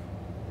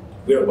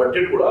 వీళ్ళ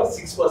బడ్జెట్ కూడా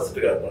 6%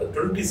 కాదు,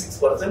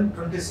 26%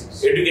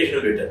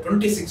 ఎడ్యుకేషన్ పెట్టారు.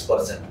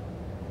 26%.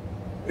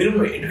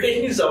 Minimum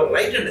education is our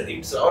right అండి, అది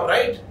ఇట్స్ అవర్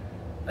రైట్.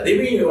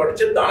 అదేమి వాడు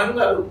వచ్చేది దానం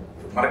కాదు,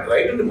 మనకు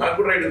రైట్ ఉంది, మనకు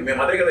కూడా రైట్ ఉంది.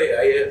 మేము అదే కదా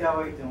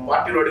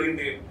పార్టీలో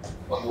అడిగింది,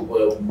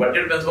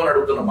 బడ్జెట్ పెంచమని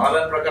అడుగుతున్నాం. మన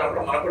దాని ప్రకారం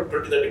మనకు కూడా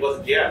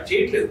 20-30%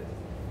 చేయట్లేదు.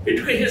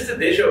 ఎడ్యుకేషన్ ఇస్తే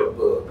దేశ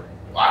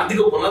ఆర్థిక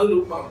పునాదులు,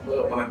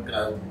 మన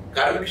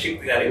కార్మిక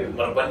శక్తి కానీ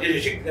మన పనిచేసే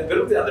శక్తి కానీ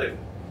పెరుగుతాయి అందరికి.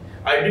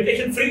 ఆ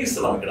ఎడ్యుకేషన్ ఫ్రీ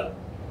ఇస్తున్నాం ఇక్కడ.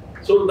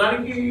 సో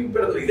దానికి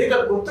ఇదే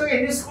కాదు, కొత్తగా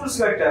ఎన్ని స్కూల్స్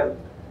కట్టారు?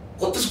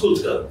 కొత్త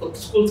స్కూల్స్ కాదు, కొత్త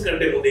స్కూల్స్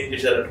కంటే ముందు ఏం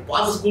చేశారంటే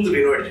పాత స్కూల్స్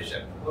రినోవేట్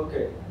చేశారు.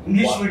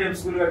 ఇంగ్లీష్ మీడియం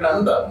స్కూల్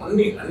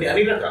అన్ని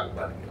రకాలు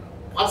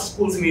పాత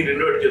స్కూల్స్ ని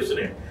రినోవేట్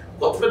చేస్తూనే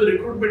కొత్త పెద్ద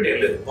రిక్రూట్మెంట్ ఏం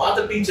లేదు. పాత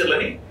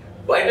టీచర్లని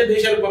బయట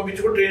దేశాలకు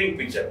పంపించి కూడా ట్రైనింగ్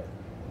ఇప్పించారు.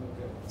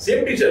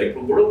 సేమ్ టీచర్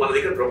ఇప్పుడు కూడా మన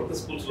దగ్గర ప్రభుత్వ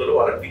స్కూల్స్ లో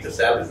వాళ్ళ టీచర్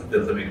శాలరీస్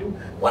తెలుసా మీకు?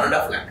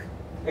 1.5 lakh.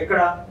 ఇక్కడ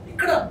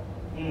 1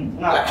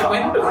 లక్ష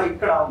పైన.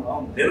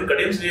 నేను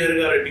కడియం శ్రీహరి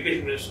గారు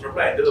ఎడ్యుకేషన్ మినిస్టర్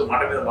ఉన్నప్పుడు ఆయన ఏదో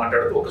మాట మీద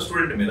మాట్లాడుతూ ఒక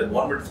స్టూడెంట్ మీద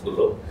గవర్నమెంట్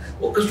స్కూల్లో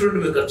ఒక స్టూడెంట్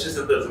మీద ఖర్చు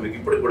చేసిన తెలుసు మీకు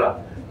ఇప్పటికి కూడా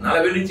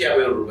 40,000 నుంచి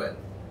 50,000 రూపాయలు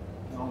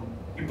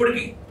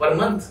ఇప్పటికి పర్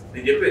మంత్.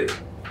 నేను చెప్పేది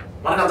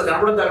మనకు అంత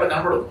కనపడదు, అక్కడ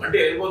కనపడదు. అంటే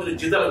వెళ్ళిపోతున్నాయి,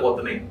 జీతాలకు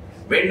పోతున్నాయి,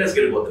 మెయింటెనెన్స్కి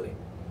వెళ్ళిపోతున్నాయి.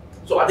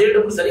 సో అదే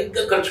డబ్బులు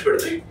సరిగ్గా ఖర్చు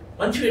పెడితే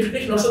మంచి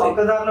ఎడ్యుకేషన్ వస్తుంది.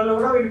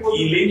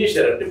 వీళ్ళు ఏం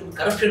చేశారంటే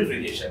కరప్షన్ ఫ్రీ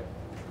చేశారు.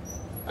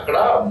 అక్కడ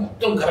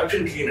మొత్తం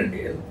కరప్షన్ క్లీన్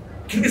అండి.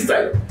 కింది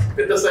స్థాయిలో,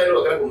 పెద్ద స్థాయిలో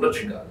ఒక ఉండొచ్చు,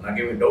 ఇంకా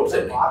నాకేమి డౌట్స్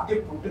అయినా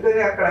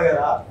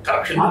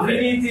కరప్షన్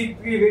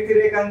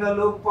వ్యతిరేకంగా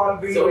లోక్పాల్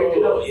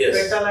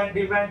పెట్టాలని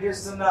డిమాండ్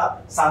చేస్తున్న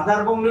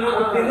సందర్భంలో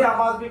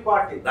ఆమ్ ఆద్మీ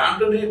పార్టీ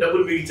దాంట్లోనే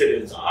డబ్బులు మిగిల్చారు.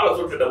 చాలా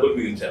చోట్ల డబ్బులు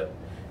మిగిల్చారు.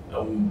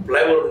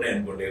 ఫ్లైఓవర్ ఉన్నాయి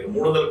అనుకోండి,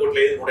 300 కోట్లు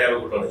 150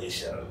 కోట్లు అలా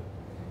చేశారు.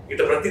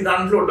 ఇట్లా ప్రతి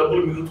దాంట్లో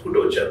డబ్బులు మిగుల్చుకుంటూ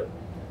వచ్చారు.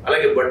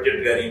 అలాగే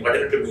బడ్జెట్ కానీ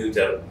వాటినట్లు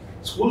మిగిల్చారు.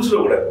 స్కూల్స్ లో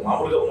కూడా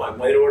మామూలుగా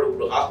మైరవాడు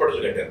ఇప్పుడు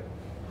హాస్పిటల్స్ కట్టారు.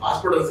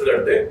 హాస్పిటల్స్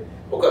కడితే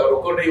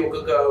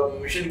ఒక్కొక్క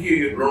మిషన్ కి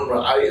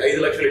 5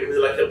 లక్షలు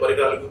 8 లక్షల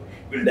పరికరాలకు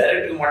వీళ్ళు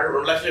డైరెక్ట్ గా మాట్లాడి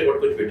 2 లక్షలే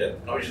పట్టుకొచ్చి పెట్టారు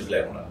కమిషన్స్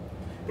లేకుండా.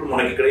 ఇప్పుడు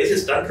మనకి ఇక్కడ వేసే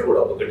స్టంట్లు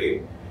కూడా ఒకటి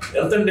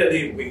ఎంత అంటే అది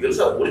మీకు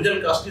తెలుసా,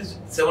 ఒరిజినల్ కాస్ట్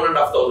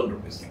 7,500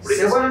 రూపీస్. ఇప్పుడు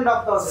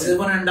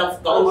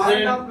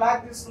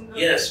 7,500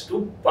 yes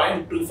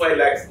 2.25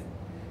 lakhs.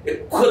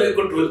 ఎక్కువ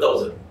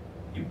 12,000.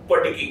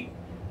 ఇప్పటికీ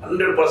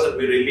 100%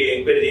 మీరు వెళ్ళి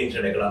ఎంక్వైరీ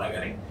చేయించండి ఎక్కడన్నా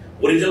కానీ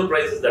original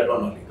prices that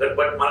one only.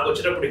 But మనకు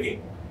వచ్చేటప్పటికి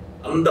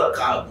అంత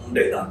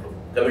ఉంటాయి, దాంట్లో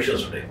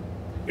కమిషన్స్ ఉంటాయి.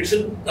 It's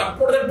not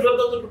more than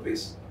 12,000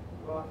 rupees.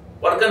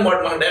 Work అని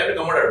వాడు మనం డైరెక్ట్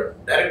అమ్మడాడు,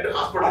 డైరెక్ట్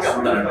హాస్పిటల్కి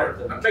అమ్ముతాడు.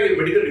 అట్లాగే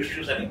మెడికల్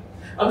ఇష్యూస్ అని,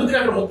 అందుకని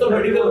అక్కడ మొత్తం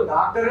మెడికల్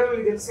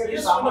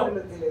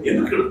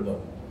ఎందుకు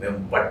మేము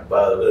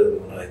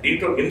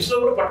దీంట్లో నిమ్స్ లో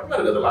కూడా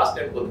పట్టుకున్నారు కదా లాస్ట్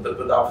టైం, కొంత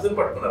పెద్ద ఆఫీసర్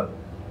పట్టుకున్నారు.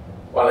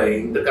 వాళ్ళ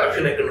ఇంత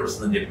కరప్షన్ ఎక్కడ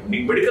నడుస్తుందని చెప్పి.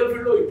 మీకు మెడికల్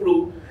ఫీల్డ్ లో ఇప్పుడు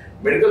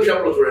మెడికల్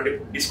షాప్ లో చూడండి,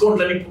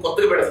 డిస్కౌంట్లు అని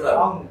కొత్తగా పెడుతున్నారు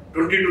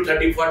 20 to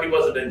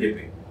 30-40% అని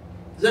చెప్పి.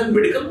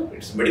 Medical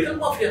it's medical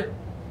mafia.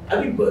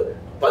 అది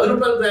 10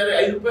 రూపాయలు తయారై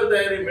 5 రూపాయలు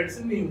తయారై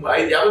మెడిసిన్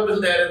 50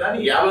 పైసలు తయారై దాన్ని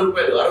 50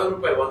 రూపాయలు 60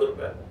 రూపాయలు 100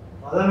 రూపాయలు.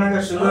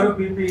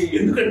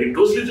 ఎందుకండి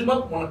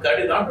టోస్లిజుమాబ్ మన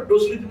కాడి దాంట్లో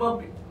టోస్లిజుమాబ్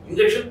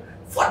ఇంజెక్షన్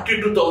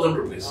 42,000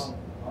 రూపీస్.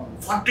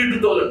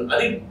 42,000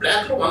 అది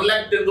బ్లాక్ లో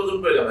 1,10,000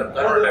 రూపాయలు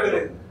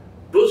కదా.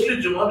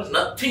 టోస్లిజుమాబ్ is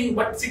nothing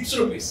but 6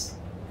 rupees.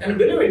 And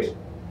believe it,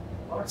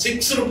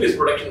 6 rupees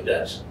production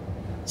charge.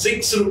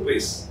 6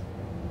 rupees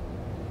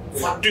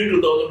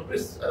 42,000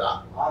 rupees.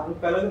 6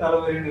 రూపాయలకు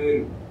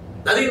 42,000.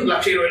 అది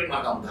 1,20,000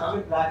 మనకు అమ్ముతారు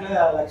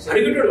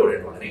అడిగేటాడు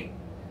వాళ్ళని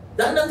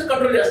దాన్ని అంతా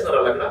కంట్రోల్ చేస్తున్నారు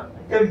వాళ్ళు అక్కడ.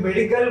 అంటే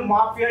మెడికల్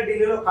మాఫియా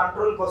ఢిల్లీలో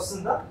కంట్రోల్కి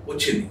వస్తుందా?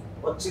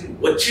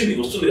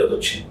 వస్తుంది కదా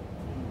వచ్చింది.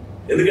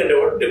 ఎందుకంటే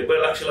వాడు 70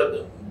 లక్షల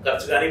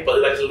ఖర్చు కానీ 10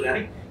 లక్షలు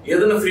కానీ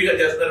ఏదైనా ఫ్రీగా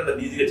చేస్తారంటే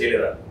అది ఈజీగా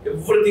చేయలేరా?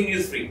 Everything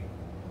is free,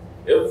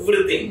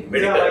 everything.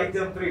 Medical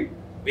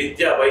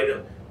విద్య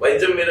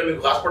వైద్యం మీద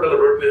మీకు హాస్పిటల్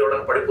రోడ్డు మీద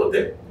ఎవరైనా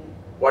పడిపోతే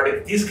వాటికి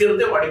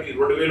తీసుకెళ్తే వాడికి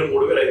 2,000,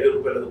 3,000, 5,000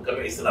 రూపాయలు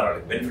కమ్మి ఇస్తున్నారు,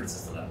 వాళ్ళకి బెనిఫిట్స్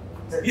ఇస్తున్నారు.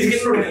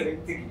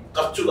 తీసుకెళ్ళి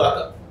ఖర్చు కాక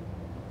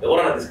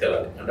ఎవరైనా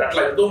తీసుకెళ్ళాలి అంటే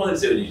అట్లా ఎంతో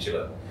మంది సేవ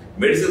చేసేవారు.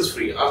 Medicines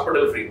free,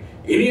 hospital free,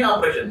 any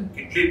operation,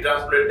 kidney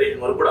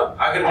transplantation వరకు కూడా.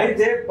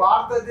 అయితే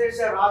భారతదేశ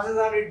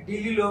రాజధాని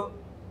ఢిల్లీలో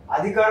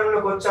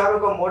అధికారంలోకి వచ్చారు,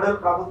 ఒక మోడల్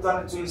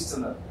ప్రభుత్వాన్ని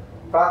చూపిస్తున్నారు.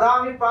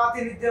 ప్రధాని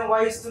ప్రాతినిధ్యం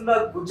వహిస్తున్న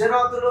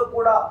గుజరాత్ లో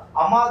కూడా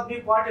ఆమ్ ఆద్మీ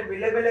పార్టీ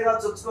మెల్లమెల్లగా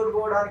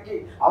చొచ్చుకోవడానికి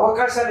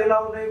అవకాశాలు ఎలా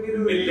ఉన్నాయి? మీరు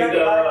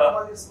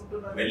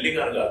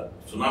మెల్లిగా కాదు,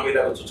 సునామీ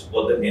లాగా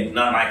చొచ్చుకుపోద్దని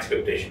నా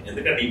ఎక్స్పెక్టేషన్.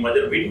 ఎందుకంటే ఈ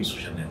మధ్య మీటింగ్స్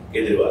చూశాను నేను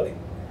కేజ్రీవాల్,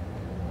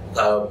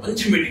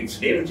 మంచి మీటింగ్స్.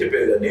 నేను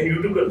చెప్పేది కాదు, నేను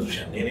యూట్యూబ్ లో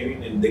చూశాను.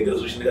 నేను దగ్గర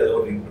చూసింది కాదు,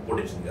 ఎవరు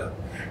రిపోర్ట్ ఇచ్చింది కాదు,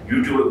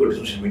 యూట్యూబ్ లో కూడా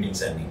చూసిన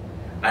మీటింగ్స్ అన్ని.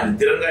 ఆయన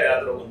తిరంగా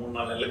యాత్ర ఒక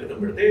 3-4 నెలల క్రితం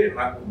పెడితే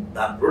నాకు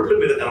దాని రోడ్ల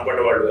మీద కనపడ్డ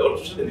వాళ్ళు ఎవరు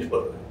చూసినా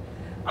తెలిసిపోతుంది.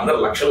 అందరు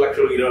లక్షలు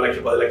 20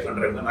 లక్షలు 10 లక్షలు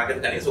అంటారు కదా,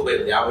 నాకైతే కనీసం ఒక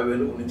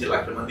 50,000 నుంచి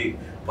 1,00,000 మంది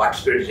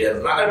పార్టిసిపేట్ చేయాలి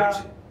నాకు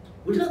అనిపించింది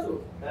గుజరాత్ లో.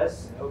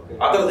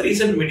 ఆ తర్వాత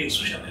రీసెంట్ మీటింగ్స్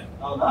చూశాను నేను.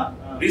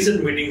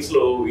 రీసెంట్ మీటింగ్స్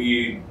లో ఈ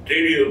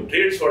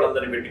ట్రేడ్స్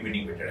వాళ్ళందరినీ పెట్టి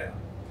మీటింగ్ పెట్టాడు ఆయన.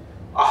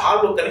 ఆ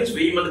హాల్లో కనీసం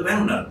 1000 మంది పైన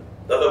ఉన్నారు.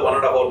 దాదాపు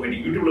 1.5 hour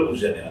మీటింగ్ యూట్యూబ్ లో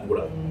చూశాను నేను. అది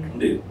కూడా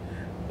ఉంది,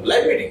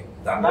 లైవ్ మీటింగ్.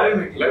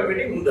 లైవ్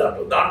మీటింగ్ ఉంది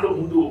దాంట్లో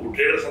ముందు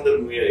ట్రేడర్స్ అందరూ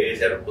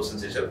వేసారు,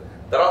 క్వశ్చన్స్ వేశారు,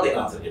 తర్వాత ఈయన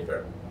ఆన్సర్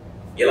చెప్పాడు.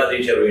 ఎలా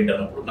చేశారు ఏంటి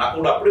అన్నప్పుడు నాకు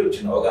కూడా అప్పుడే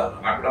వచ్చింది అవగాహన.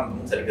 నాకు కూడా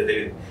సరిగ్గా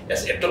తెలియదు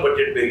ఎట్లా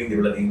బడ్జెట్ పెరిగింది,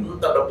 వీళ్ళది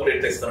ఇంత డబ్బులు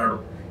ఎట్లా ఇస్తున్నాడు,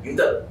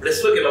 ఇంత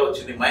ప్లస్ లోకి ఎలా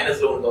వచ్చింది, మైనస్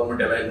లో ఉన్న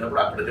గవర్నమెంట్ ఎలా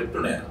వెళ్ళినప్పుడు అక్కడ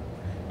చెప్తున్నాయి.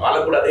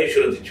 వాళ్ళకు కూడా అదే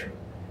ఇన్సూరెన్స్ ఇచ్చాడు,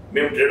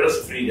 మేము ట్రేడర్స్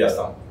ఫ్రీ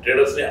చేస్తాం,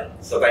 ట్రేడర్స్ ని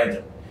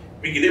సతాయించాం.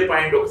 మీకు ఇదే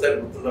పాయింట్ ఒకసారి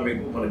గుర్తుందా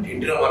మీకు? మన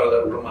ఎన్టీ రామారావు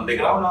గారు కూడా మన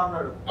దగ్గర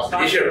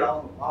అప్పుడు చేశాడు.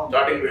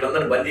 స్టార్టింగ్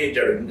వీళ్ళందరినీ బంద్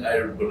చేయించాడు,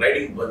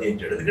 రైడింగ్ బంద్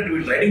చేయించాడు. ఎందుకంటే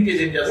వీళ్ళు రైడింగ్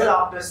చేసి ఏం చేస్తారు?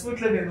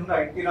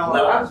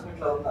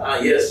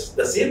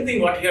 The same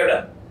thing what he had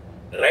done.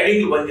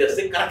 Riding బంద్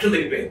చేస్తే కరప్షన్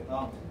తగ్గిపోయింది.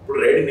 ఇప్పుడు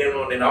రైడింగ్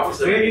నేను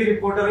ఆఫీసర్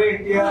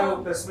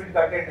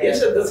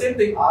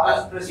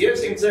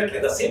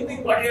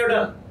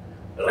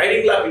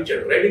రైడింగ్ లాప్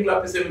ఇచ్చాడు. రైడింగ్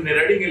లాప్ ఇస్తే నేను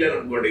రైడింగ్ వెళ్ళాను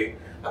అనుకోండి,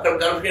 అక్కడ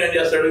కరప్షన్ ఏం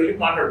చేస్తాడు, వెళ్ళి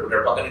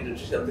మాట్లాడుకుంటాడు, పక్క నుంచి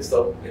వచ్చేసి ఎంత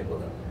ఇస్తావు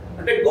వెళ్ళిపోతాడు.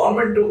 అంటే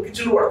గవర్నమెంట్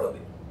కిచ్చులు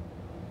పడుతుంది,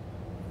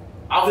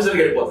 ఆఫీసర్కి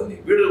వెళ్ళిపోతుంది,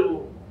 వీడు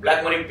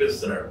బ్లాక్ మనీ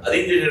పెంచుతున్నాడు.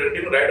 అదేం చేశాడంటే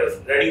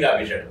రైడింగ్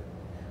ఆపేశాడు.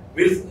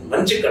 మీరు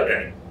మంచిగా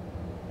కట్టండి,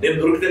 నేను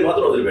దొరికితే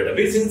మాత్రం వదిలిపెట్టా,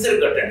 మీరు సిన్సియర్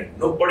కట్టండి,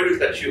 no body will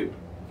touch you.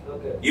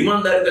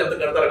 ఇమాందారితో ఎంత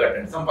కడతారో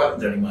కట్టండి,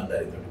 సంపాదించండి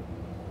ఇమాందారితో.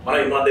 మన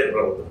ఇమాందారి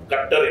ప్రభుత్వం,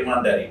 కట్టర్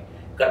ఇమాందారి,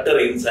 కట్టర్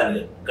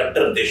ఇన్సానియత్,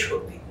 కట్టర్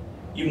దేశభక్తి,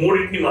 ఈ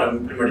మూడింటిని మనం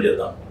ఇంప్లిమెంట్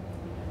చేద్దాం.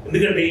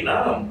 ఎందుకంటే ఈయన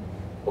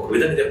ఒక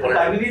విధంగా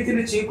చెప్పాలంటే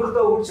అవినీతిని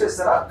చీపురుతో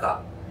ఊడ్చేస్తారా అక్క?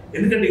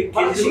 ఎందుకంటే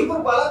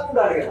బలం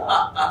ఉండాలి కదా,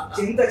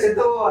 చింత చెత్త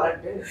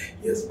పోవాలంటే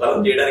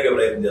బలం చేయడానికి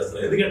ప్రయత్నం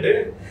చేస్తున్నారు. ఎందుకంటే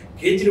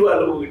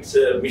కేజ్రీవాల్ ఇట్స్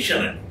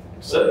మిషన్ అండి.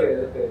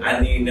 ఆయన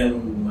నేను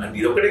అంటే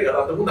ఇది ఒకటే కదా,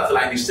 అంతకుముందు అసలు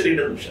ఆయన హిస్టరీ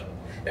ఏంటో చూశాను.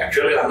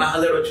 యాక్చువల్గా అన్నా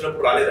హజార్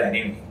వచ్చినప్పుడు రాలేదు ఆయన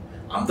ఏమి.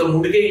 అంత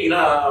ముందుకే ఈయన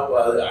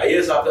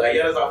ఐఆర్ఎస్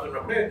ఆఫీసర్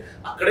ఉన్నప్పుడే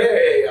అక్కడే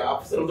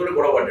ఆఫీసర్లతో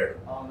గొడవ పడ్డాడు.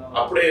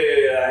 అప్పుడే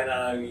ఆయన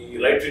ఈ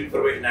రైట్ టు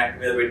ఇన్ఫర్మేషన్ యాక్ట్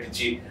మీద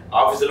పెట్టించి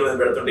ఆఫీసర్ల మీద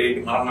పెడుతుంటే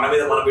మన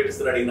మీద మనం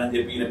పెట్టిస్తున్నాడు ఈయన అని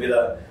చెప్పి ఈయన మీద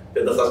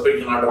పెద్ద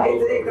సస్పెన్షన్ ఆర్డర్.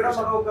 ఇక్కడ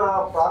మనం ఒక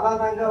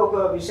ప్రధానంగా ఒక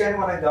విషయాన్ని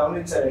మనం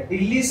గమనించాలి.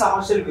 ఢిల్లీ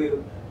సమస్యలు వేరు,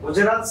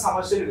 గుజరాత్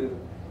సమస్యలు వేరు.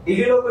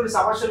 ఢిల్లీలో కొన్ని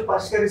సమస్యలు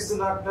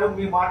పరిష్కరిస్తున్నట్టు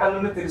మీ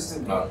మాటల్లోనే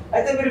తెలుస్తుంది.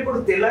 అయితే మీరు ఇప్పుడు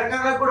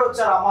తెలంగాణ కూడా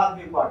వచ్చారు ఆమ్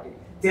ఆద్మీ పార్టీ.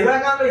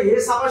 తెలంగాణలో ఏ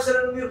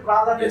సమస్యలను మీరు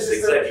ప్రాధాన్యత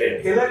ఇస్తారు?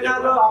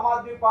 తెలంగాణలో ఆమ్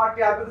ఆద్మీ పార్టీ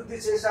అభివృద్ధి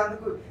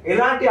చేసేందుకు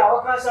ఎలాంటి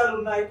అవకాశాలు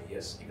ఉన్నాయి?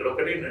 ఇక్కడ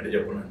ఒకటి ఏంటంటే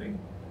చెప్పండి,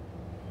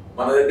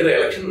 మన దగ్గర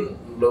ఎలక్షన్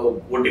లో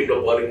ఓటింగ్ లో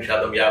పోలింగ్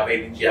శాతం 50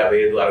 నుంచి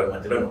 55, 60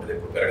 మధ్యలో ఉంటుంది.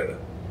 ఇప్పుడు పెరగదు,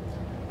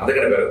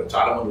 అందుకనే పెరగదు.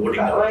 చాలా మంది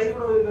ఓటింగ్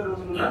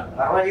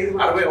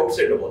 60 అవుట్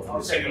సైడ్ లో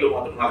పోతుంది, సిటీలో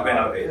మాత్రం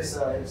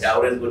 40-45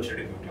 యావరేజ్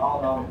వచ్చేది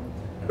 50.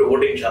 అంటే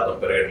ఓటింగ్ శాతం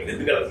పెరగట్లేదు.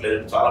 ఎందుకు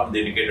వెళ్ళట్లేదు? చాలా మంది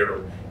ఎడ్యుకేటెడ్,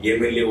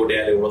 ఎమ్మెల్యే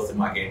ఓటేయాలి, ఎవరు వస్తే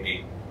మాకేంటి,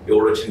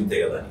 ఎవరు వచ్చి ఇంతే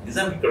కదా.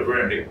 నిజానికి ఇక్కడ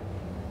చూడండి,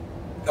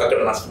 అక్కడ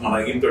నష్టం మన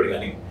ఇంతో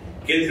కానీ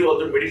కేజ్రీవాల్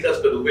తో మిడిల్ క్లాస్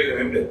పెద్ద ఉపయోగం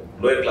ఏం లేదు,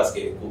 లోయర్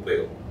క్లాస్కి ఎక్కువ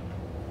ఉపయోగం.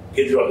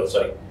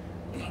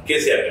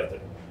 కేసీఆర్ గారితో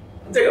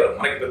అంతే కదా,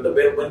 మనకి పెద్ద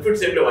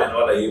బెనిఫిట్స్ ఏం లేవు ఆయన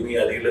వల్ల. ఏమి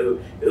అది లేదు,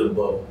 ఏదో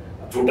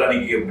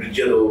చూడటానికి బ్రిడ్జ్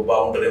ఏదో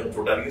బాగుంటుందేమో,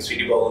 చూడటానికి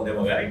సిటీ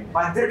బాగుందేమో, కానీ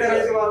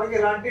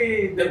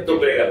పెద్ద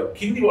ఉపయోగాలు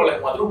కింది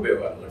వాళ్ళకి మాత్రం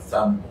ఉపయోగాలు.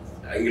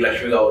 ఈ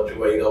లక్ష్మి కావచ్చు,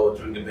 వై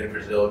కావచ్చు, ఇంకా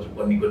బెనిఫిట్స్ కావచ్చు,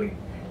 కొన్ని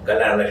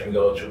కళ్యాణ లక్ష్మి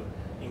కావచ్చు,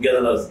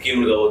 ఇంకేదైనా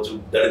స్కీములు కావచ్చు,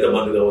 దళిత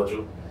బంధు కావచ్చు,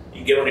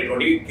 ఇంకేమైనా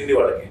ఇటువంటి కింది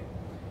వాళ్ళకి.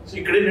 సో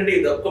ఇక్కడ ఏంటంటే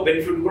ఇది ఒక్క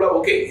బెనిఫిట్ కూడా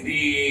ఓకే, ఇది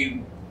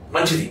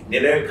మంచిది,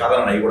 నేనేమి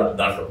కాదన్నా కూడా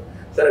దాంట్లో.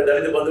 సరే,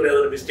 దళిత బంధువులు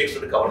ఏదైనా మిస్టేక్స్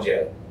ఉంటే కవర్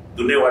చేయాలి,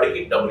 దున్నేవాడికి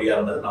డబ్బులు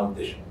ఇవ్వాలన్నది నా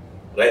ఉద్దేశం.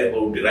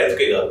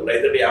 రైతుకే కాదు,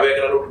 రైతు అంటే 50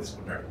 ఎకరాలు కూడా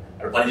తీసుకుంటున్నాడు,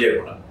 అక్కడ పని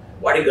చేయకుండా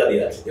వాడికి కాదు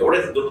ఇవ్వాల్సింది.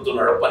 ఎవడైతే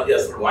దున్నుతున్నాడో పని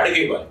చేస్తున్నాడో వాడికి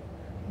ఇవ్వాలి,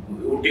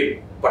 ఉట్టి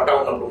పట్టా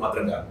ఉన్నప్పుడు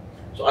మాత్రం కాదు.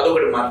 సో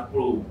అదొకటి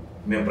మార్పు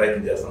మేము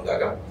ప్రయత్నం చేస్తాం.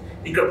 కాక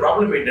ఇక్కడ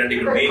ప్రాబ్లం ఏంటంటే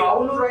ఇక్కడ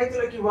కౌలు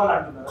రైతులకు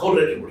ఇవ్వాలంటున్నారు. కౌలు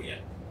రైతులు కూడా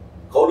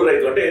కౌలు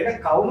రైతు అంటే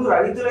కౌలు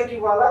రైతులకు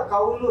ఇవ్వాలా,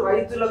 కౌలు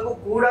రైతులకు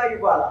కూడా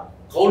ఇవ్వాలా?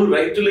 కౌలు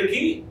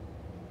రైతులకి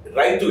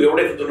రైతు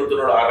ఎవడైతే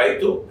దున్నుతున్నాడో ఆ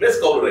రైతు ప్లస్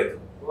కౌలు రైతు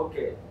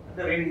ఓకే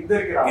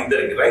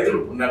ఇద్దరికి రైతులు.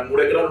 నాకు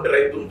 3 ఎకరాలు ఉంటే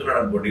రైతు దున్నుతున్నాడు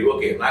అనుకోండి,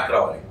 ఓకే నాకు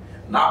రావాలి.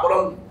 నా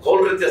పొలం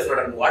కౌలు రైతు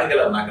చేస్తున్నాడు అనుకో, వాడికి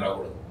వెళ్ళాలి, నాకు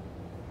రాకూడదు.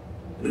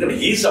 ఎందుకంటే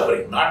ఈ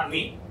సఫరింగ్ నాట్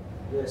మీ.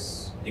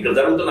 ఇక్కడ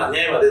జరుగుతున్న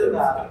అన్యాయం అదే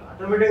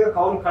జరుగుతుంది.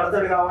 కౌలు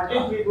కడతాడు కాబట్టి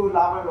మీకు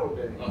లాభంగా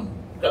ఉంటుంది.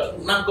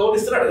 నాకు కౌలు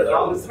ఇస్తున్నాడు కదా,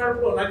 కౌలు ఇస్తున్నాడు,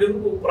 నాకు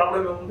ఎందుకు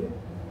ప్రాబ్లం ఏముంది?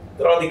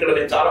 తర్వాత ఇక్కడ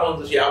నేను చాలా మంది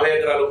చూసి 50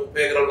 ఎకరాలు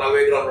 30 ఎకరాలు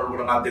 40 ఎకరాలు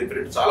కూడా నాకు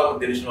తెలిసి చాలా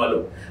మంది తెలిసిన వాళ్ళు,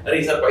 అరే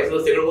ఈసారి పైసలు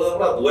వస్తే ఎక్కడ పోదాం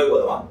కూడా దుబాయ్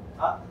పోదామా?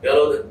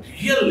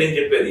 రియల్ నేను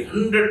చెప్పేది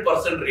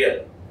 100% రియల్.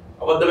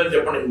 అబద్ధమైన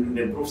చెప్పండి,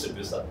 నేను ప్రూఫ్స్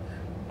ఇప్పిస్తాను.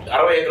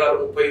 60 ఎకరాలు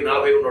 30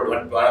 40 ఉన్నాడు,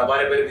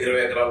 భార్య పేరు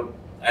 20 ఎకరాలు,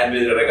 ఆయన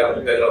 20 ఎకరాలు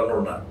 30 ఎకరాలు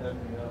ఉన్నారు.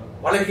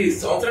 వాళ్ళకి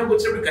సంవత్సరానికి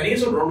వచ్చినప్పుడు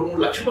కనీసం 2-3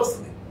 లక్షలు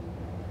వస్తుంది.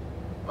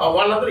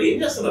 వాళ్ళందరూ ఏం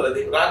చేస్తున్నారు?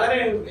 అది రాగానే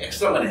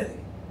ఎక్స్ట్రా మనీ, అది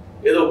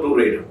ఏదో ఒక టూర్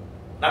వేయడం.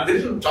 నాకు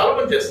తెలిసి చాలా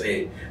మంది చేస్తున్నాయి.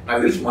 నాకు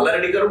తెలిసి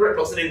మల్లారెడ్డి గారు కూడా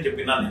అట్లా వస్తుంది నేను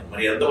చెప్పినాను. నేను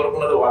మరి ఎంతవరకు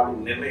ఉన్నదో వాళ్ళు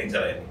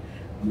నిర్ణయించాలి.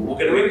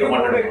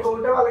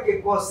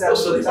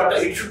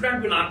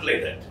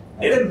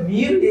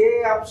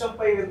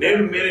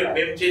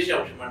 మేము చేసే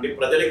అంశం అండి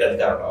ప్రజలకి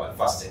అధికారం రావాలి.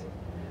 First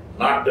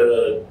not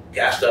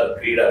caste or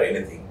creed or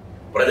anything.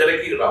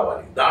 ప్రజలకి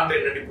రావాలి. దాంట్లో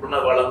ఏంటంటే ఇప్పుడున్న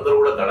వాళ్ళందరూ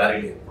కూడా దళారీ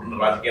లేదు. ఇప్పుడున్న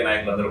రాజకీయ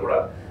నాయకులందరూ కూడా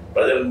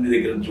ప్రజల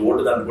దగ్గర నుంచి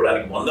ఓటు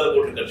దండుకోవడానికి 100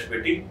 కోట్లు ఖర్చు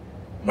పెట్టి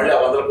మళ్ళీ ఆ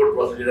 100 కోట్లు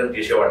వసూలు చేయడానికి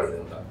చేసేవాళ్ళు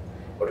ఇదంతా.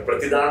 బట్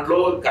ప్రతి దాంట్లో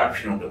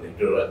కరప్షన్ ఉంటుంది.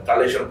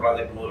 కాళేశ్వరం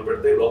ప్రాజెక్ట్ మొదలు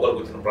పెడితే లోకల్కి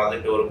వచ్చిన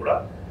ప్రాజెక్ట్ వరకు కూడా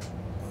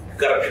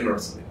కరప్షన్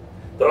నడుస్తుంది.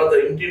 తర్వాత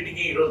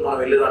ఇంటింటికి ఈరోజు మనం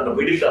వెళ్ళేదాంట్లో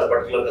మిడిల్ క్లాస్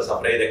పర్టికులర్గా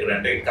సఫర్ అయ్యేది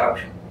ఎక్కడంటే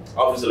కరప్షన్.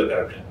 ఆఫీసులో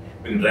కరప్షన్,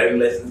 మీకు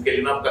డ్రైవింగ్ లైసెన్స్కి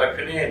వెళ్ళినా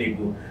కరప్షనే,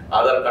 నీకు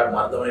ఆధార్ కార్డు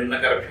మార్దామని వెళ్ళినా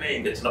కరప్షనే,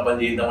 ఇంకా చిన్న పని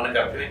చేద్దామని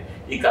కరప్షనే.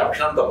 ఈ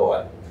కరప్షన్ అంతా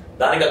పోవాలి.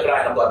 దానికి అక్కడ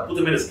ఆయన ఒక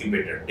అద్భుతమైన స్కీమ్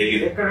పెట్టాడు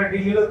ఢిల్లీలో.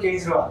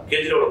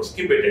 కేజ్రీవాల్ ఒక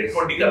స్కీమ్ పెట్టాడు.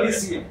 ఎటువంటి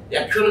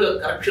యాక్చువల్ గా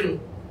కరప్షన్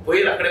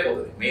పోయేది అక్కడే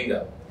పోతుంది. మెయిన్ గా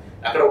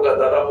అక్కడ ఒక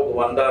దాదాపు ఒక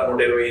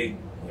 100-120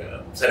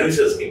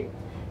 సర్వీసెస్ కి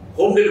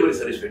హోమ్ డెలివరీ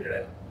సర్వీస్ పెట్టాడు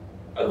ఆయన.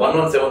 అది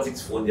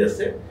 1176 ఫోన్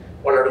చేస్తే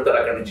వాళ్ళు అడుగుతారు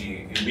అక్కడ నుంచి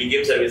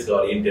మీకేం సర్వీస్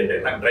కావాలి ఏంటి అంటే,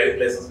 నాకు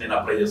డ్రైవింగ్ లైసెన్స్ నేను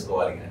అప్లై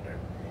చేసుకోవాలి అంటాడు.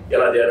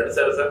 ఎలా చేయాలంటే,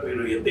 సరే సార్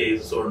మీరు ఎంత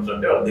ఏజ్ స్టూడెంట్స్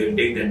అంటే వాళ్ళు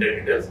టేక్ ది ఎంటైర్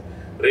డీటెయిల్స్,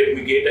 రేపు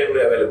మీకు ఏ టైంలో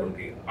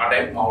అవైలబిలిటీ, ఆ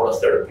టైం మా వాడు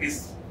వస్తాడు, please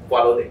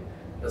follow the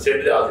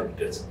send the all the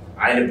details.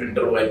 ఆయన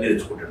ప్రింటర్ అన్ని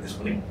తెచ్చుకుంటాడు.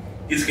 తీసుకుని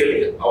తీసుకెళ్ళి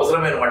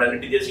అవసరమైన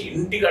వాటన్నిటి చేసి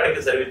ఇంటికి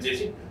అడిగి సర్వీస్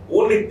చేసి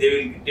only they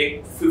will take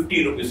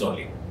 50 rupees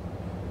only.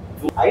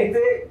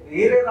 అయితే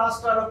వేరే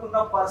రాష్ట్రాలకు ఉన్న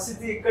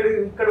పరిస్థితి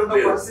ఇక్కడ ఉన్న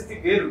పరిస్థితి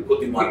వేరు.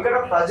 ఇక్కడ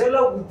ప్రజల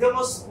ఉద్యమ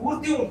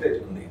స్ఫూర్తి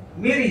ఉంటుంది.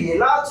 మీరు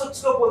ఎలా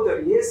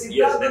చొచ్చుకోపోతారు? ఏ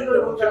సిద్ధాంతంలో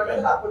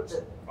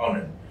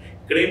అవునండి.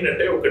 ఇక్కడ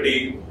ఏంటంటే ఒకటి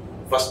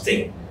ఫస్ట్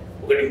థింగ్,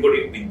 ఇంకోటి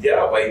విద్య,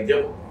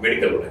 వైద్యం,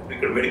 మెడికల్ కూడా. ఇప్పుడు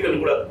ఇక్కడ మెడికల్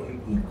కూడా కొన్ని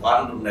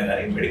కారణాలు ఉన్నాయి,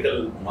 కానీ మెడికల్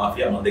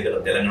మాఫియా మన దగ్గర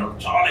తెలంగాణలో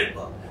చాలా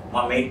ఎక్కువ.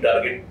 మా మెయిన్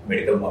టార్గెట్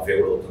మెడికల్ మాఫియా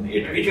కూడా అవుతుంది.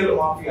 Education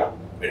mafia,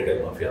 medical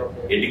mafia.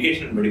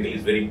 Education and medical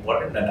is very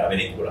important and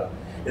అవినీతి కూడా.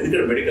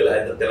 ఎందుకంటే మెడికల్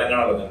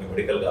తెలంగాణలో కనుక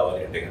మెడికల్ కావాలి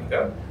అంటే కనుక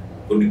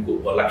కొన్ని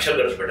లక్షలు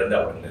ఖర్చు పెట్టండి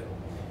అవ్వడం లేదు.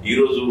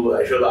 ఈరోజు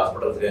యశోద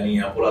హాస్పిటల్స్ కానీ,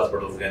 అపోలో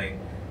హాస్పిటల్స్ కానీ,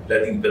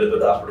 లేకపోతే పెద్ద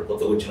పెద్ద హాస్పిటల్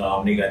కొత్తగా వచ్చిన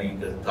ఆమ్ని కానీ,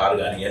 ఇంకా కార్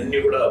కానీ, అన్నీ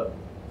కూడా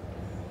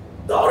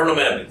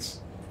దారుణమైన బిల్స్,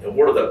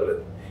 ఎప్పుడు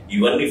తగ్గలేదు.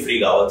 ఇవన్నీ ఫ్రీ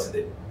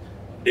కావాల్సిందే.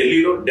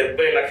 ఢిల్లీలో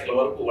 70 లక్షల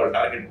వరకు వాళ్ళ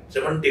టార్గెట్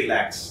 70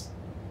 lakhs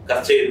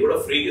ఖర్చు అయ్యేది కూడా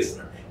ఫ్రీగా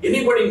ఇస్తున్నాడు.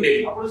 Anybody in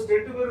Delhi. అప్పుడు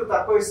స్టేట్ మీరు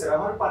తక్కువ ఇస్తారా?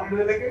 మరి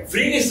 12,000కి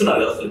ఫ్రీగా ఇస్తున్నారు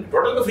కదా, అసలు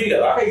టోటల్ గా ఫ్రీ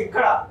కదా.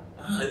 ఇక్కడ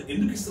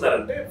ఎందుకు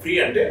ఇస్తున్నారంటే, ఫ్రీ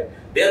అంటే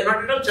they are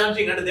not at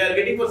charging, అంటే they are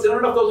getting for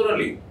 7,500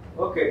 only.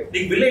 Okay,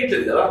 నీకు బిల్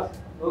అయ్యట్లేదు కదా.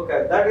 Okay,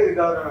 that is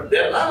government.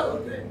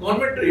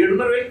 Government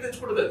 7,500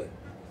 తెచ్చుకుంటుంది. అది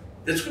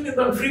తెచ్చుకుని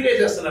దాన్ని ఫ్రీగా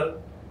చేస్తున్నారు.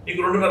 నీకు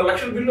 2.5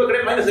 లక్షల బిల్లు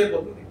అక్కడే మైనస్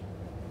అయిపోతుంది.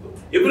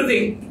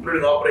 ఎవ్రీథింగ్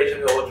ఇంక్లూడింగ్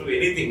ఆపరేషన్ కావచ్చు,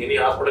 ఎనీథింగ్, ఎనీ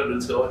హాస్పిటల్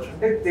బిల్స్ కావచ్చు.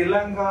 అంటే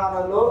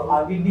తెలంగాణలో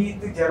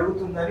అవినీతి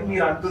జరుగుతుందని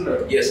మీరు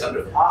అంటున్నారు.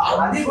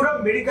 అది కూడా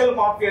మెడికల్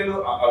మాఫియాలో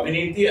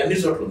అవినీతి అన్ని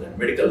చోట్ల ఉందండి.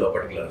 మెడికల్లో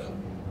పర్టికులర్ గా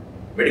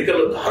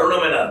మెడికల్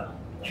దారుణమైన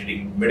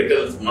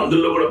మెడికల్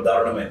మందుల్లో కూడా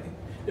దారుణమైంది.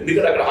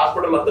 ఎందుకంటే అక్కడ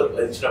హాస్పిటల్ అంతా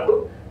ఇచ్చినప్పుడు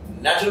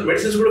నేచురల్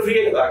మెడిసిన్స్ కూడా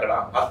ఫ్రీయే కదా అక్కడ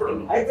హాస్పిటల్.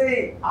 అయితే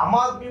ఆమ్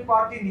ఆద్మీ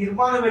పార్టీ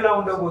నిర్మాణం ఎలా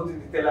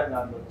ఉండబోతుంది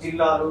తెలంగాణలో,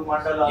 జిల్లాలు,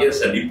 మండలాలు?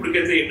 ఎస్ అండి.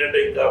 ఇప్పటికైతే ఏంటంటే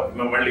ఇంకా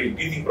మళ్ళీ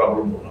టీచింగ్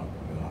ప్రాబ్లమ్ ఉన్నాం.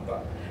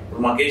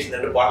 ఇప్పుడు మాకు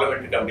వేసిందంటే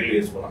పార్లమెంటరీ కమిటీలు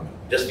వేసుకున్నాం,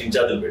 జస్ట్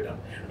ఇన్ఛార్జీలు పెట్టాం.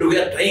 అంటే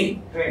వీఆర్ ట్రైనింగ్.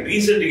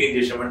 రీసెంట్ గా ఏం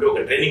చేసామంటే ఒక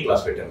ట్రైనింగ్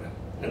క్లాస్ పెట్టాం,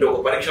 అంటే ఒక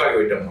పరీక్ష లాగా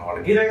పెట్టాం మా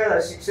వాళ్ళకి.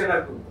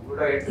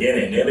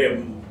 నేనే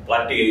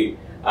party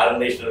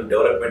organisation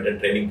development and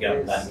training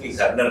camp దానికి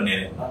కర్నర్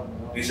నేనే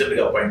రీసెంట్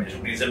గా అపాయింట్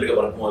చేసాం. రీసెంట్ గా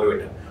వర్క్ మొదలు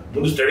పెట్టాం.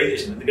 ముందు స్టడీ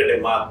చేసింది, ఎందుకంటే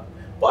మా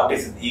పార్టీ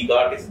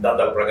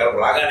సిద్ధాంతాల ప్రకారం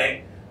రాగానే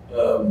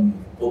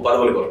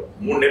పదవులు కొరకు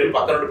 3 నెలలు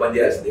పక్కన నుండి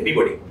పనిచేయాల్సింది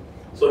ఎనీబడి.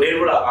 సో నేను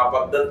కూడా ఆ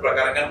పద్ధతి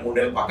ప్రకారంగా 3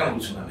 నెలలు పక్కన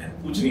కూర్చున్నాను. నేను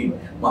కూర్చుని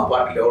మా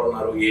పార్టీలో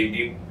ఎవరున్నారు,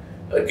 ఏంటి,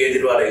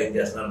 కేజ్రీవాల్ ఏం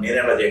చేస్తున్నారు, నేను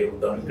ఎలా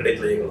చేయగలుగుతాను, ఇక్కడ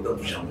ఎట్లా చేయగలుగుతాను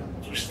చూసాను.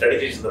 చూసి స్టడీ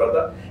చేసిన తర్వాత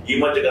ఈ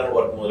మధ్య కాలం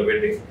వర్క్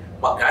మొదలుపెట్టి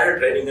మా క్యాడర్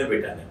ట్రైనింగ్ అని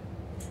పెట్టాను. నేను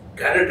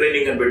క్యాడర్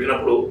ట్రైనింగ్ అని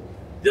పెట్టినప్పుడు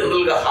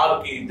జనరల్ గా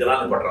హాల్కి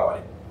జనాన్ని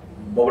పట్టరావాలి,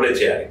 మొబైలైజ్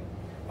చేయాలి.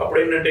 అప్పుడు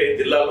ఏంటంటే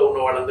జిల్లాలో ఉన్న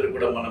వాళ్ళందరూ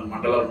కూడా, మన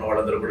మండలాల్లో ఉన్న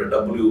వాళ్ళందరూ కూడా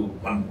డబ్బులు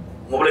మనం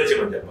మొబైలైజ్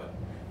చేయమని చెప్పాలి.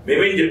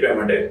 మేమేం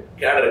చెప్పామంటే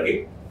క్యాడర్కి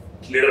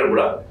లీడర్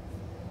కూడా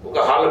ఒక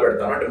హాల్లో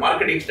పెడతాం, అంటే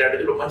మార్కెటింగ్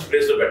స్ట్రాటజీలో మంచి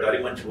ప్లేస్లో పెట్టాలి,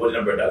 మంచి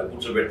భోజనం పెట్టాలి,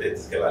 కూర్చోబెడితే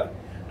తీసుకెళ్ళాలి.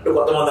 అంటే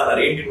కొంతమంది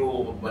అన్నారు, ఏంటి నువ్వు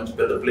మంచి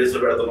పెద్ద ప్లేస్లో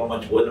పెడతావు,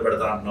 మంచి భోజనం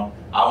పెడతాను అంటున్నావు,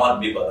 ఆమ్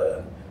ఆద్మీ పద.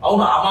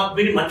 అవును, ఆమ్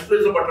ఆద్మీని మంచి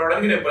ప్లేస్లో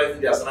పట్టుకోవడానికి నేను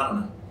ప్రయత్నం చేస్తున్నాను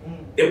అన్నాను.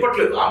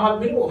 చెప్పట్లేదు, ఆమ్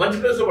ఆద్మీని ఒక మంచి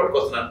ప్లేస్లో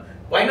పట్టుకొస్తున్నాను.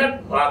 పైన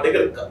నా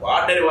దగ్గర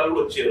ఆర్డినరీ వాళ్ళు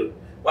కూడా వచ్చారు,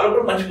 వాళ్ళు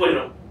కూడా మంచి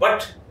భోజనం,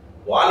 బట్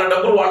వాళ్ళ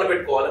డబ్బులు వాళ్ళు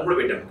పెట్టుకోవాలని కూడా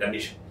పెట్టాము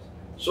కండిషన్.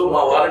 సో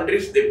మా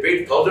వాలంటీర్స్ దే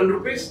పెయిడ్ 1000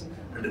 రూపీస్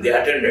అంటే దే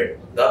అటెండెడ్.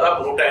 దాదాపు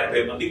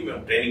 180 మందికి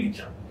మేము ట్రైనింగ్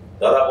ఇచ్చాం.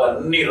 దాదాపు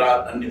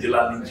అన్ని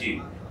జిల్లాల నుంచి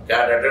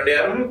క్యాడ్ అటెండ్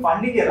అయ్యారు.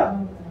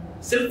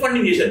 సెల్ఫ్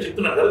ఫండింగ్ చేశారు,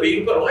 చెప్తున్నాను కదా. 1000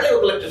 రూపాయలు వాళ్ళే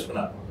కలెక్ట్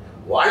చేసుకున్నారు,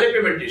 వాళ్ళే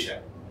పేమెంట్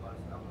చేశారు,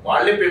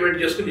 వాళ్ళే పేమెంట్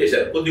చేసుకుని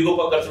చేశారు. కొద్ది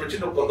గొప్ప ఖర్చులు వచ్చి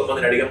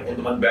కొంతమందిని అడిగాం,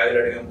 కొంతమంది బ్యాగులు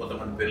అడిగాం,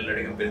 కొంతమంది పెన్నులు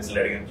అడిగాం, పెన్సిల్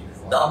అడిగాం,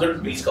 దాంతో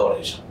బిల్స్ కవర్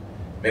చేశాం.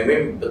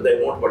 మేమేం పెద్ద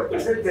అమౌంట్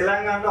పట్టుకొచ్చి.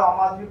 తెలంగాణలో ఆమ్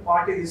ఆద్మీ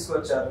పార్టీ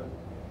తీసుకొచ్చారు,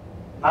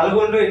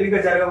 నల్గొండలో ఎన్నిక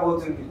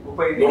జరగబోతుంది,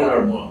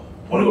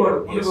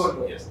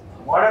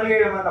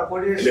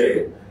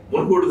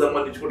 మునుగోడు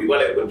సంబంధించి కూడా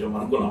ఇవాళ కొంచెం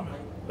అనుకున్నాం.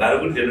 దాని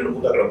గురించి ఏంటంటే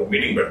ముందు అక్కడ ఒక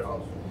మీటింగ్ పెడతాం.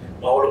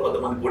 మా వాళ్ళు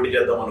కొంతమంది పోటీ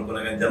చేద్దాం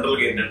అనుకున్నాం, కానీ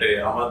జనరల్గా ఏంటంటే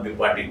ఆమ్ ఆద్మీ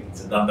పార్టీ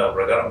సిద్ధాంతాల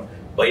ప్రకారం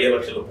 10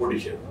 ఎలక్షన్లో పోటీ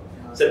చేద్దాం.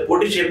 సరే,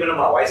 పోటీ చేయకపోయినా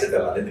మా వాయిస్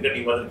వెళ్ళాలి. ఎందుకంటే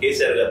ఈ మధ్య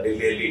కేసీఆర్ గారు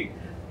ఢిల్లీ వెళ్ళి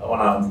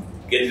మన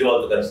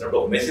కేజ్రీవాల్తో కలిసినప్పుడు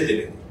ఒక మెసేజ్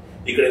వెళ్ళింది,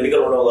 ఇక్కడ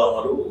ఎన్నికలు ఉండవు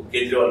కావాలి,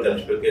 కేజ్రీవాల్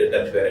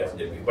కలిసిపోయారని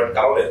చెప్పి. బట్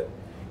కలవలేదు.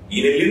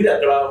 ఈయన వెళ్ళింది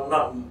అక్కడ ఉన్న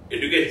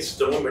education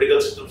system,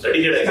 medical system study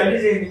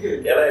చేయడానికి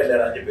ఎలా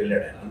వెళ్ళారు అని చెప్పి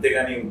వెళ్ళాడు ఆయన,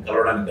 అంతేగాని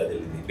కలవడానికి కాదు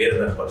వెళ్ళింది. వేరే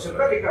దాని పరిస్థితి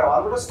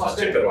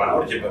చెప్పారు, వాళ్ళు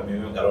కూడా చెప్పారు,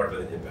 మేమేం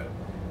కలవట్లేదని చెప్పారు,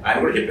 ఆయన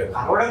కూడా చెప్పారు,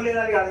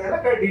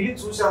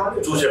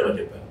 చూసామని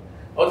చెప్పారు.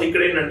 అయితే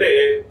ఇక్కడ ఏంటంటే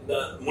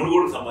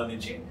మునుగోడుకు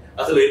సంబంధించి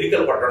అసలు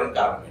ఎన్నికలు పట్టడానికి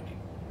కారణం ఏంటి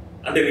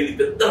అంటే, ఇది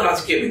పెద్ద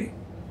రాజకీయం. ఇది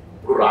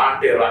ఇప్పుడు రా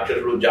అంటే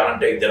రాక్షసుడు, జా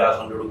అంటే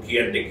జరాసంధుడు, కీ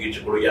అంటే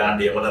కీచకుడు, యా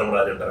అంటే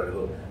యమధర్మరాజు అంటారు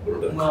కదా.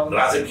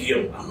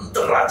 రాజకీయం అంత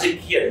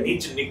రాజకీయ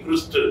నీచ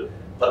నికృష్ట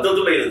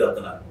పద్ధతుల్లో ఇది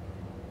జరుగుతున్నారు.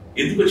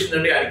 ఎందుకు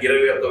వచ్చిందంటే ఆయనకి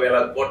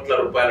 21,000 కోట్ల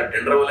రూపాయల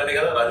టెండర్ వల్లనే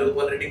కదా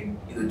రాజగోపాల్ రెడ్డికి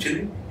ఇది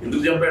వచ్చింది.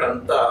 ఎందుకు చంపాడు?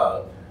 అంత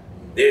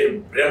దేశం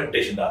ప్రేమ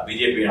పుట్టేసింది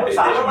బీజేపీ అంటే.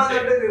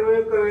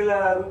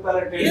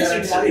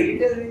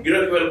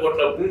 21,000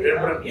 కోట్ల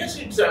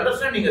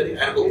అండర్స్టాండింగ్. అది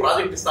ఆయనకు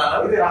ప్రాజెక్ట్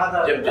ఇస్తాను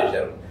జంప్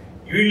చేశారు.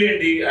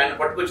 వీళ్ళేంటి, ఆయన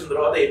పట్టుకొచ్చిన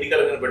తర్వాత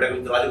ఎన్నికలు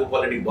కనిపెట్టగలిగితే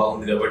రాజగోపాల్ రెడ్డికి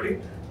బాగుంది కాబట్టి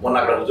మొన్న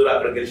అక్కడ హుజూర్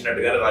అక్కడ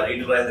గెలిచినట్టుగానే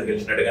ఈటల రాజేంద్ర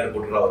గెలిచినట్టుగానే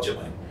కొట్టు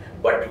రావచ్చామని.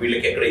 బట్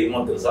వీళ్ళకి ఎక్కడ ఏమో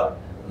తెలుసా,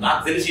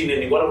 నాకు తెలిసి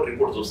నేను ఇవాళ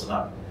రిపోర్ట్ చూస్తున్నా,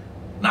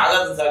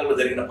 నాగార్జున సాగర్లో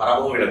జరిగిన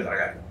పరాభవం వీళ్ళకి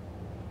జరగాలి.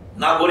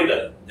 నా కోరిక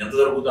ఎంత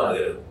జరుగుతుందో నాకు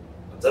తెలియదు,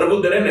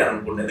 జరుగుద్దనే నేను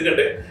అనుకుంటున్నాను.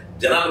 ఎందుకంటే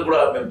జనాలు కూడా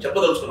మేము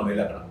చెప్పదలుచుకున్నాం,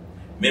 వెళ్ళి అక్కడ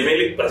మేము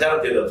వెళ్ళి ప్రచారం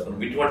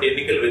చేయదలుచుకున్నాం. ఇటువంటి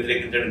ఎన్నికలు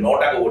వ్యతిరేకించండి,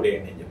 నోటాగా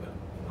ఓటేయండి అని చెప్పాను.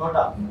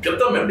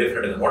 చెప్తాం మేము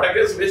డెఫినెట్ గా. నోటా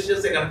కేసు వేస్ట్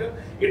చేస్తే కనుక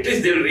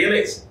అట్లీస్ట్ దే విల్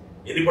రియలైజ్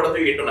ఎన్ని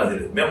పడతాయి ఏంటో నాకు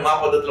తెలియదు. మేము మా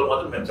పద్ధతిలో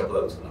మాత్రం మేము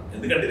చెప్పదలుచుకున్నాం.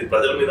 ఎందుకంటే ఇది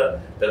ప్రజల మీద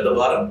పెద్ద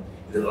భారం,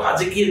 ఇది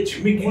రాజకీయ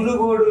చిమ్మికి.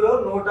 మునుగోడులో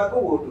నోటాకు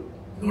ఓటు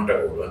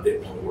అంతే.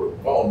 మునుగోడు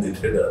బాగుంది,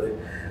 అది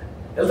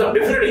వెళ్తాం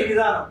డెఫినెట్.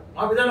 విధానం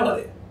మా విధానం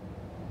అదే,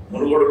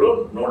 మునుగోడులో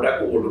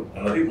నోటాకు ఓటు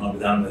అన్నది మా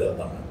విధానం మీద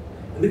వెళ్తాం.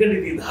 ఎందుకంటే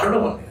ఇది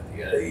దారుణం అండి.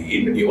 అది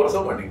ఏంటి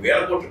ఎవరసం అండి,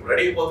 1000 కోట్లు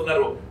రెడీ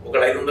అయిపోతున్నారు. ఒక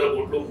 500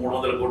 కోట్లు,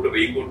 300 కోట్లు,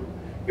 1000 కోట్లు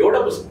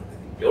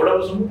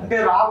ఎవడవసం అంటే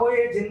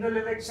రాబోయే జనరల్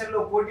ఎలక్షన్ లో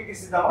పోటీకి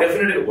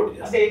డెఫినెట్ గా పోటీ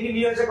చేస్తాం. ఎన్ని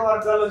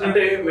నియోజకవర్గాలు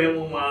అంటే మేము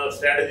మా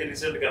స్ట్రాటజీ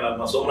రీసెంట్ గా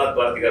మా సోమనాథ్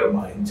భారతి గారు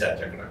మా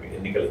ఇన్ఛార్జ్, అక్కడ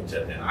ఎన్నికల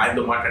ఇన్ఛార్జ్,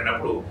 ఆయనతో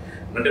మాట్లాడినప్పుడు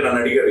అంటే నన్ను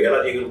అడిగారు, ఎలా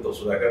చేయగలుగుతావు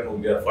సుధాకర్, నువ్వు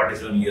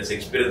 47 years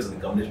ఎక్స్పీరియన్స్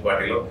ఉంది కమ్యూనిస్ట్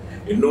పార్టీలో,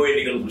 ఎన్నో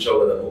ఎన్నికలు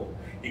చూసావు కదా నువ్వు,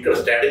 ఇక్కడ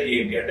స్ట్రాటజీ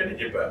ఏంటి అంటే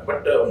నేను చెప్పాను.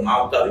 బట్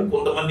మాకు కాదు,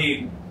 కొంతమంది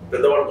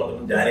పెద్దవాళ్ళు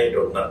కొంతమంది జాయిన్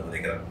అయ్యేటో ఉన్నారు మా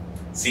దగ్గర,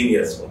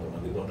 సీనియర్స్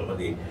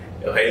కొంతమంది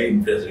హైలీ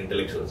ఇన్ఫ్లుయెన్స్డ్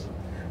ఇంటెలెక్చువల్స్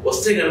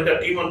వస్తే కనుక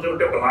టీం అంతా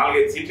ఉంటే ఒక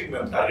 4-5 సీట్లకి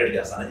మేము టార్గెట్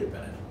చేస్తానని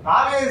చెప్పాను.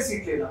 4-5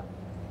 సీట్లేనా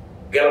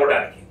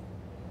గెలవడానికి?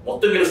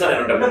 మొత్తం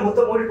గెలుస్తాను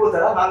మొత్తం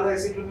ఓడిపోతారా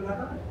 4-5 సీట్లు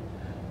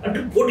అంటే?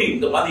 పోటీ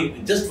ఇంకా మాది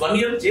జస్ట్ 1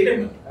 year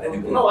చేయలేము. అది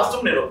ఉన్న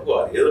వాస్తవం నేను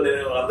ఒప్పుకోవాలి. ఏదో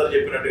నేను అందరు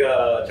చెప్పినట్టుగా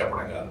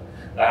చెప్పడం కాదు.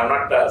 I'm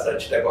not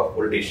such type of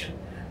politician.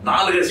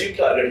 4-5 సీట్లు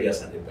టార్గెట్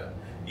చేస్తానని చెప్పాను.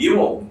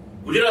 ఏమో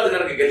గుజరాత్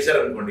కనుక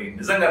గెలిచారనుకోండి,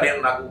 నిజంగా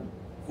నాకు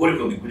కోరిక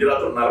ఉంది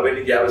గుజరాత్ 40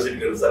 నుంచి 50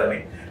 సీట్లు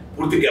గెలుస్తారని.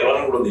 పూర్తి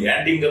గెలవడం కూడా ఉంది.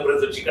 యాంటీ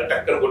ఇన్కంపరెన్స్ వచ్చి ఇక్కడ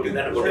టక్కన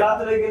కొట్టిందని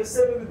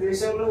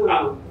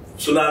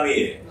సునామీ,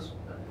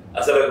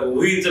 అసలు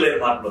ఊహించలేని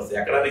మార్పులు వస్తాయి.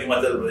 అక్కడ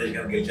హిమాచల్ ప్రదేశ్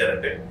కనుక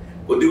గెలిచారంటే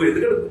కొద్దిగా,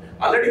 ఎందుకంటే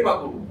ఆల్రెడీ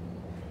మాకు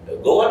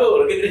గోవాలో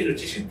రికగ్నేషన్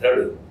వచ్చేసింది 3rd.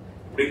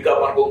 ఇప్పుడు ఇంకా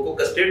మనకు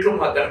ఇంకొక స్టేట్ లో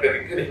మాకు కనుక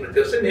రికగ్నేషన్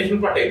వచ్చేస్తే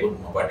నేషనల్ పార్టీ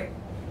అయిపోతుంది మా పార్టీ.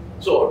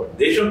 సో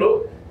దేశంలో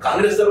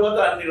కాంగ్రెస్ తర్వాత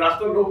అన్ని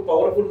రాష్ట్రాల్లో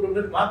పవర్ఫుల్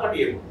ఉన్నది మా పార్టీ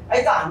అయిపోతుంది.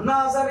 అయితే అన్నా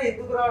హజారే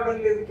ఎందుకు రావడం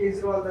లేదు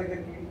కేజ్రీవాల్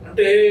దగ్గరికి?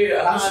 అంటే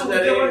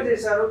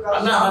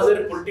అన్నా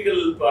హజారే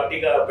పొలిటికల్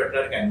పార్టీగా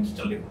పెట్టడానికి ఆయన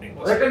ఇష్టం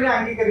లేకుండా,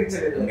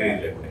 అంగీకరించలేదు.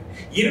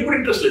 ఈయన కూడా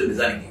ఇంట్రెస్ట్ లేదు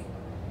నిజానికి.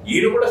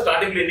 ఈయన కూడా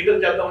స్టార్టింగ్ లో ఎన్నికలు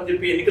చేద్దామని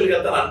చెప్పి ఎన్నికలు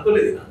చేద్దామని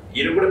అనుకోలేదు.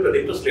 ఈయన కూడా పెద్ద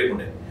ఇంట్రెస్ట్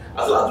లేకుండే,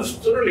 అసలు ఆ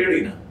దృష్టితోనే లేడు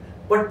ఈయన.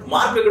 బట్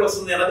మార్పు ఎక్కడ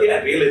వస్తుంది అన్నది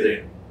ఆయన రియలైజ్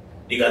అయ్యాడు.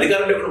 నీకు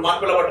అధికారం లేకుండా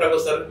మార్పు ఎలా పట్టడానికి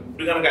వస్తారు?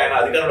 ఇప్పుడు కనుక ఆయన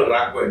అధికారంలోకి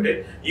రాకపోయింటే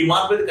ఈ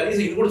మార్పు అయితే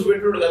కనీసం ఇది కూడా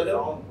చూపెట్టాడు కాదు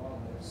కదా.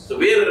 So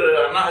where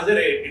Anna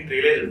Hazare didn't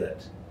realise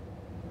that.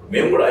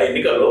 మేము కూడా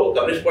ఎన్నికల్లో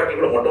కమ్యూనిస్ట్ పార్టీ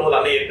కూడా మొట్టమొదటి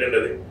అన్నీ ఏంటంటే,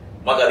 అది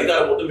మాకు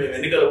అధికారం వద్దు, మేము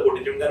ఎన్నికల్లో పోటీ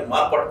చేయడం కానీ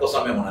మార్పు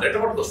పట్టుకొస్తాం మేము అన్నారు. ఎట్లా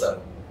పట్టుకొస్తారు?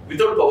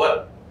 Without power.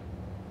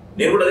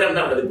 నేను కూడా అదే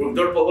అంటాను కదా, ఇప్పుడు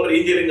వితౌట్ పవర్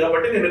ఏం చేయలేం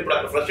కాబట్టి నేను ఇప్పుడు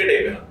అక్కడ ఫ్రస్ట్రేట్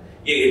అయిపోయినా.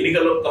 ఈ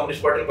ఎన్నికల్లో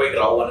కమ్యూనిస్ట్ పార్టీలు పైకి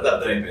రావు అనేది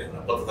అర్థమైపోయింది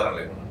కొత్త తరం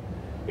లేకుండా.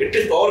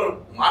 ఎట్లీస్ట్ పవర్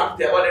మార్పు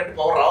తేవాలి అంటే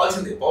పవర్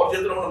రావాల్సిందే, పవర్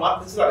చేతిలో ఉన్న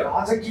మార్పు తీసుకురాలి.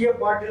 రాజకీయ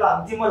పార్టీల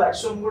అంతిమ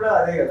లక్ష్యం కూడా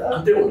అదే కదా,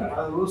 అంతే ఉండాలి.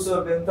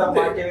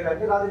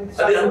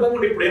 అది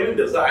అనుకోకుండా ఇప్పుడు ఏమైంది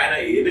తెలుసా, ఆయన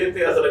ఏదైతే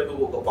అసలు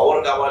ఒక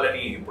పవర్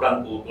కావాలని ఇప్పుడు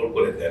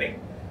కోరుకోలేదు, కానీ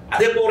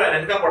అదే పవర్ ఆయన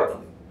వెనక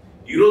పడుతుంది.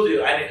 ఈ రోజు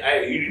ఆయన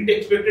ఇంటి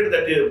ఎక్స్పెక్టెడ్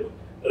దట్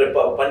రేపు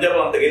పంజాబ్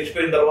అంత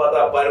గెలిచిపోయిన తర్వాత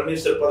ప్రైమ్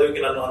మినిస్టర్ పదవికి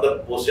నన్ను అందరూ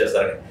పోస్ట్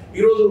చేస్తారని.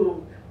 ఈ రోజు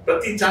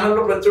ప్రతి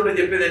ఛానల్లో ప్రతి చోట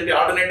చెప్పేది ఏంటి,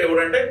 ఆల్టర్నేటివ్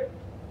ఎవరంటే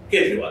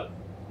కేజ్రీవాల్,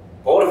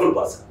 పవర్ఫుల్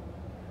పర్సన్.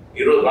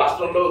 ఈరోజు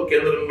రాష్ట్రంలో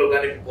కేంద్రంలో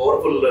కానీ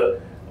పవర్ఫుల్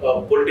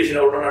పొలిటీషియన్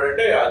ఎవరు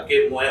ఉన్నాడంటే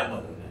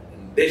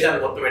దేశాన్ని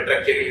మొత్తం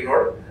అట్రాక్ట్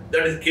చేయగలిగినవాడు,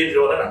 దట్ ఈస్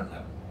కేజ్రీవాల్ అని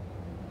అంటున్నారు.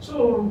 సో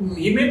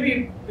ఈ may be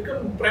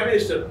become prime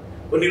minister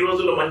కొన్ని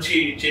రోజుల్లో మంచి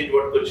చేంజ్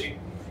పట్టుకొచ్చి.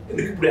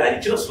 ఎందుకు ఇప్పుడు ఆయన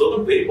ఇచ్చిన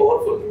స్లోగన్ వెరీ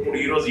పవర్ఫుల్. ఇప్పుడు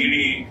ఈ రోజు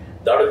ఈడీ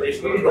దాడులు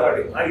చేసిన ఈడీ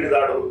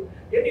దాడులు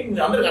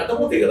అందరికి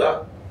అర్థమవుతాయి కదా,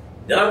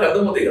 జనాలకు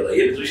అర్థమవుతాయి కదా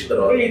ఏది చూసిన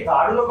తర్వాత. ఈ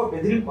దాడులో ఒక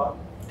బెదిరింపు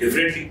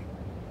డెఫినెట్లీ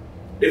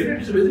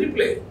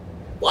బెదిరింపులే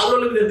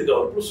వాళ్ళకి ఎందుకు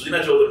కావాలి. ఇప్పుడు సుజనా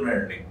చౌదరి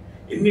ఉన్నాడండి,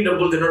 ఎన్ని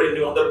డబ్బులు తిన్నాడు,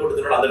 ఎన్ని వందల కోట్లు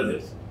తిన్నాడు అందరికీ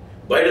తెలుసు.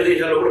 బయట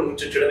దేశాల్లో కూడా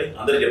ముంచొచ్చాడని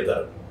అందరూ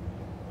చెప్తారు.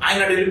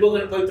 ఆయన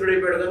వెళ్ళిపోగానే పవిత్రుడు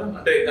అయిపోయాడు కదా,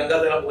 అంటే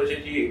గంగాధరం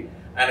పోసేసి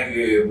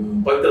ఆయనకి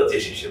పవిత్రత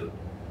చేసేసారు.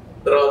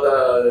 తర్వాత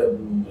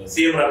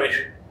సీఎం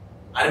రమేష్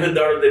ఆయన మీద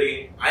దాడులు జరిగి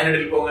ఆయన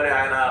వెళ్ళిపోగానే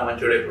ఆయన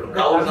మంచోడు అయిపోయాడు.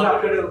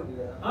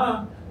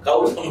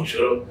 కావు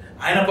సంవత్సరం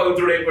ఆయన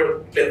పవిత్రుడు అయిపోయాడు.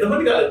 ఇట్లా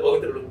ఎంతమంది కాలేదు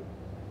పవిత్రుడు.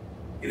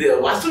 ఇది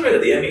వాస్తవమే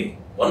కదా, అని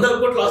 100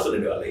 కోట్లు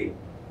ఆస్తుందండి వాళ్ళకి.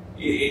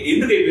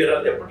 ఎందుకు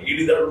అయిపోయారు చెప్పండి.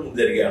 ఈడీ దాడులు ముందు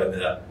జరిగే వాళ్ళ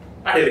మీద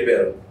అటు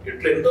వెళ్ళిపోయారు.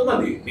 ఇట్లా ఎంతో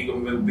మంది నీకు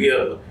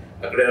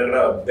అక్కడ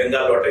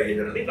బెంగాల్లో అట్లా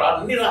చేశారని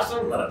అన్ని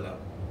రాష్ట్రాలు ఉన్నారు. అట్లా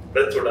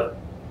ప్రతి చోట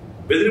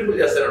బెదిరింపులు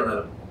చేస్తూనే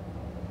ఉన్నారు.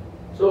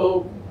 సో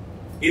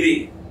ఇది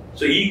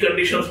ఈ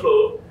కండిషన్స్ లో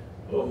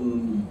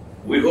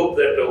వీ హోప్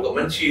దట్ ఒక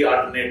మంచి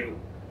ఆల్టర్నేటివ్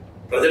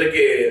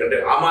ప్రజలకే, అంటే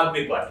ఆమ్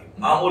ఆద్మీ పార్టీ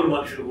మామూలు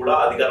మనుషులు కూడా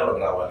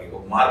అధికారంలోకి రావాలి,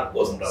 ఒక మార్పు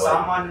కోసం రావాలి,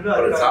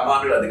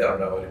 సామాన్యులు అధికారం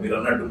రావాలి. మీరు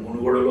అన్నట్టు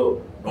మునుగోడులో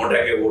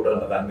 150 ఓటు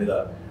అన్న దాని మీద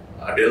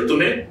అటు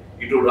వెళ్తూనే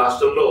ఇటు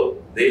రాష్ట్రంలో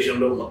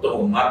దేశంలో మొత్తం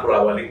ఒక మార్పు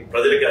రావాలి,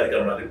 ప్రజలకే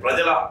అధికారం రావాలి.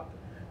 ప్రజల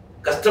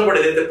కష్టపడి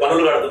ఏదైతే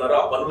పనులు కడుతున్నారో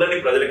ఆ పనులన్నీ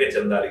ప్రజలకే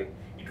చెందాలి.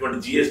 ఇటువంటి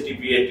జిఎస్టీ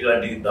పిఎస్టీ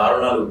లాంటి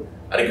దారుణాలు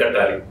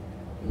అరికట్టాలి.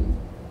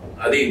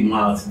 అది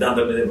మా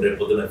సిద్ధాంతం మీద రేపు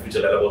పొద్దున్న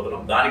ఫ్యూచర్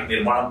వెళ్ళబోతున్నాం. దానికి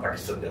నిర్మాణం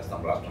పటిష్టం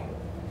చేస్తాం రాష్ట్రంలో.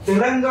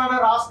 తెలంగాణ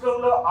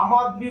రాష్ట్రంలో ఆమ్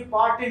ఆద్మీ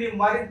పార్టీని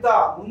మరింత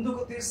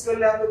ముందుకు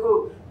తీసుకెళ్లేందుకు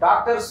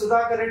డాక్టర్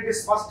సుధాకర్ రెడ్డి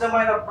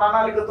స్పష్టమైన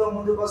ప్రణాళికతో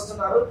ముందుకు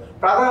వస్తున్నారు.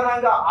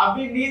 ప్రధానంగా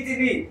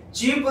అవినీతిని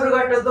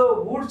చీపురుగడ్డతో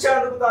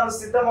ఊడ్చేందుకు తాను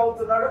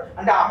సిద్ధమవుతున్నాడు.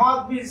 అంటే ఆమ్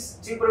ఆద్మీ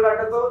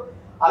చీపురుగడ్డతో,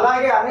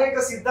 అలాగే అనేక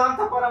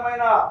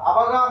సిద్ధాంతపరమైన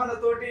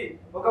అవగాహనతోటి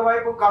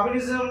ఒకవైపు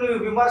కమ్యూనిజం ను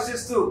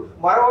విమర్శిస్తూ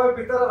మరోవైపు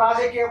ఇతర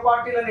రాజకీయ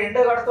పార్టీలను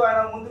ఎండగడుతూ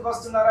ఆయన ముందుకు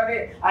వస్తున్నారని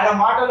ఆయన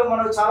మాటలు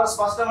మనకు చాలా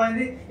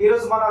స్పష్టమైంది. ఈ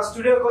రోజు మన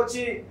స్టూడియోకి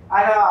వచ్చి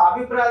ఆయన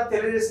అభిప్రాయాలు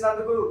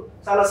తెలియజేసినందుకు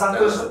చాలా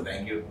సంతోషం.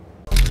 Thank you.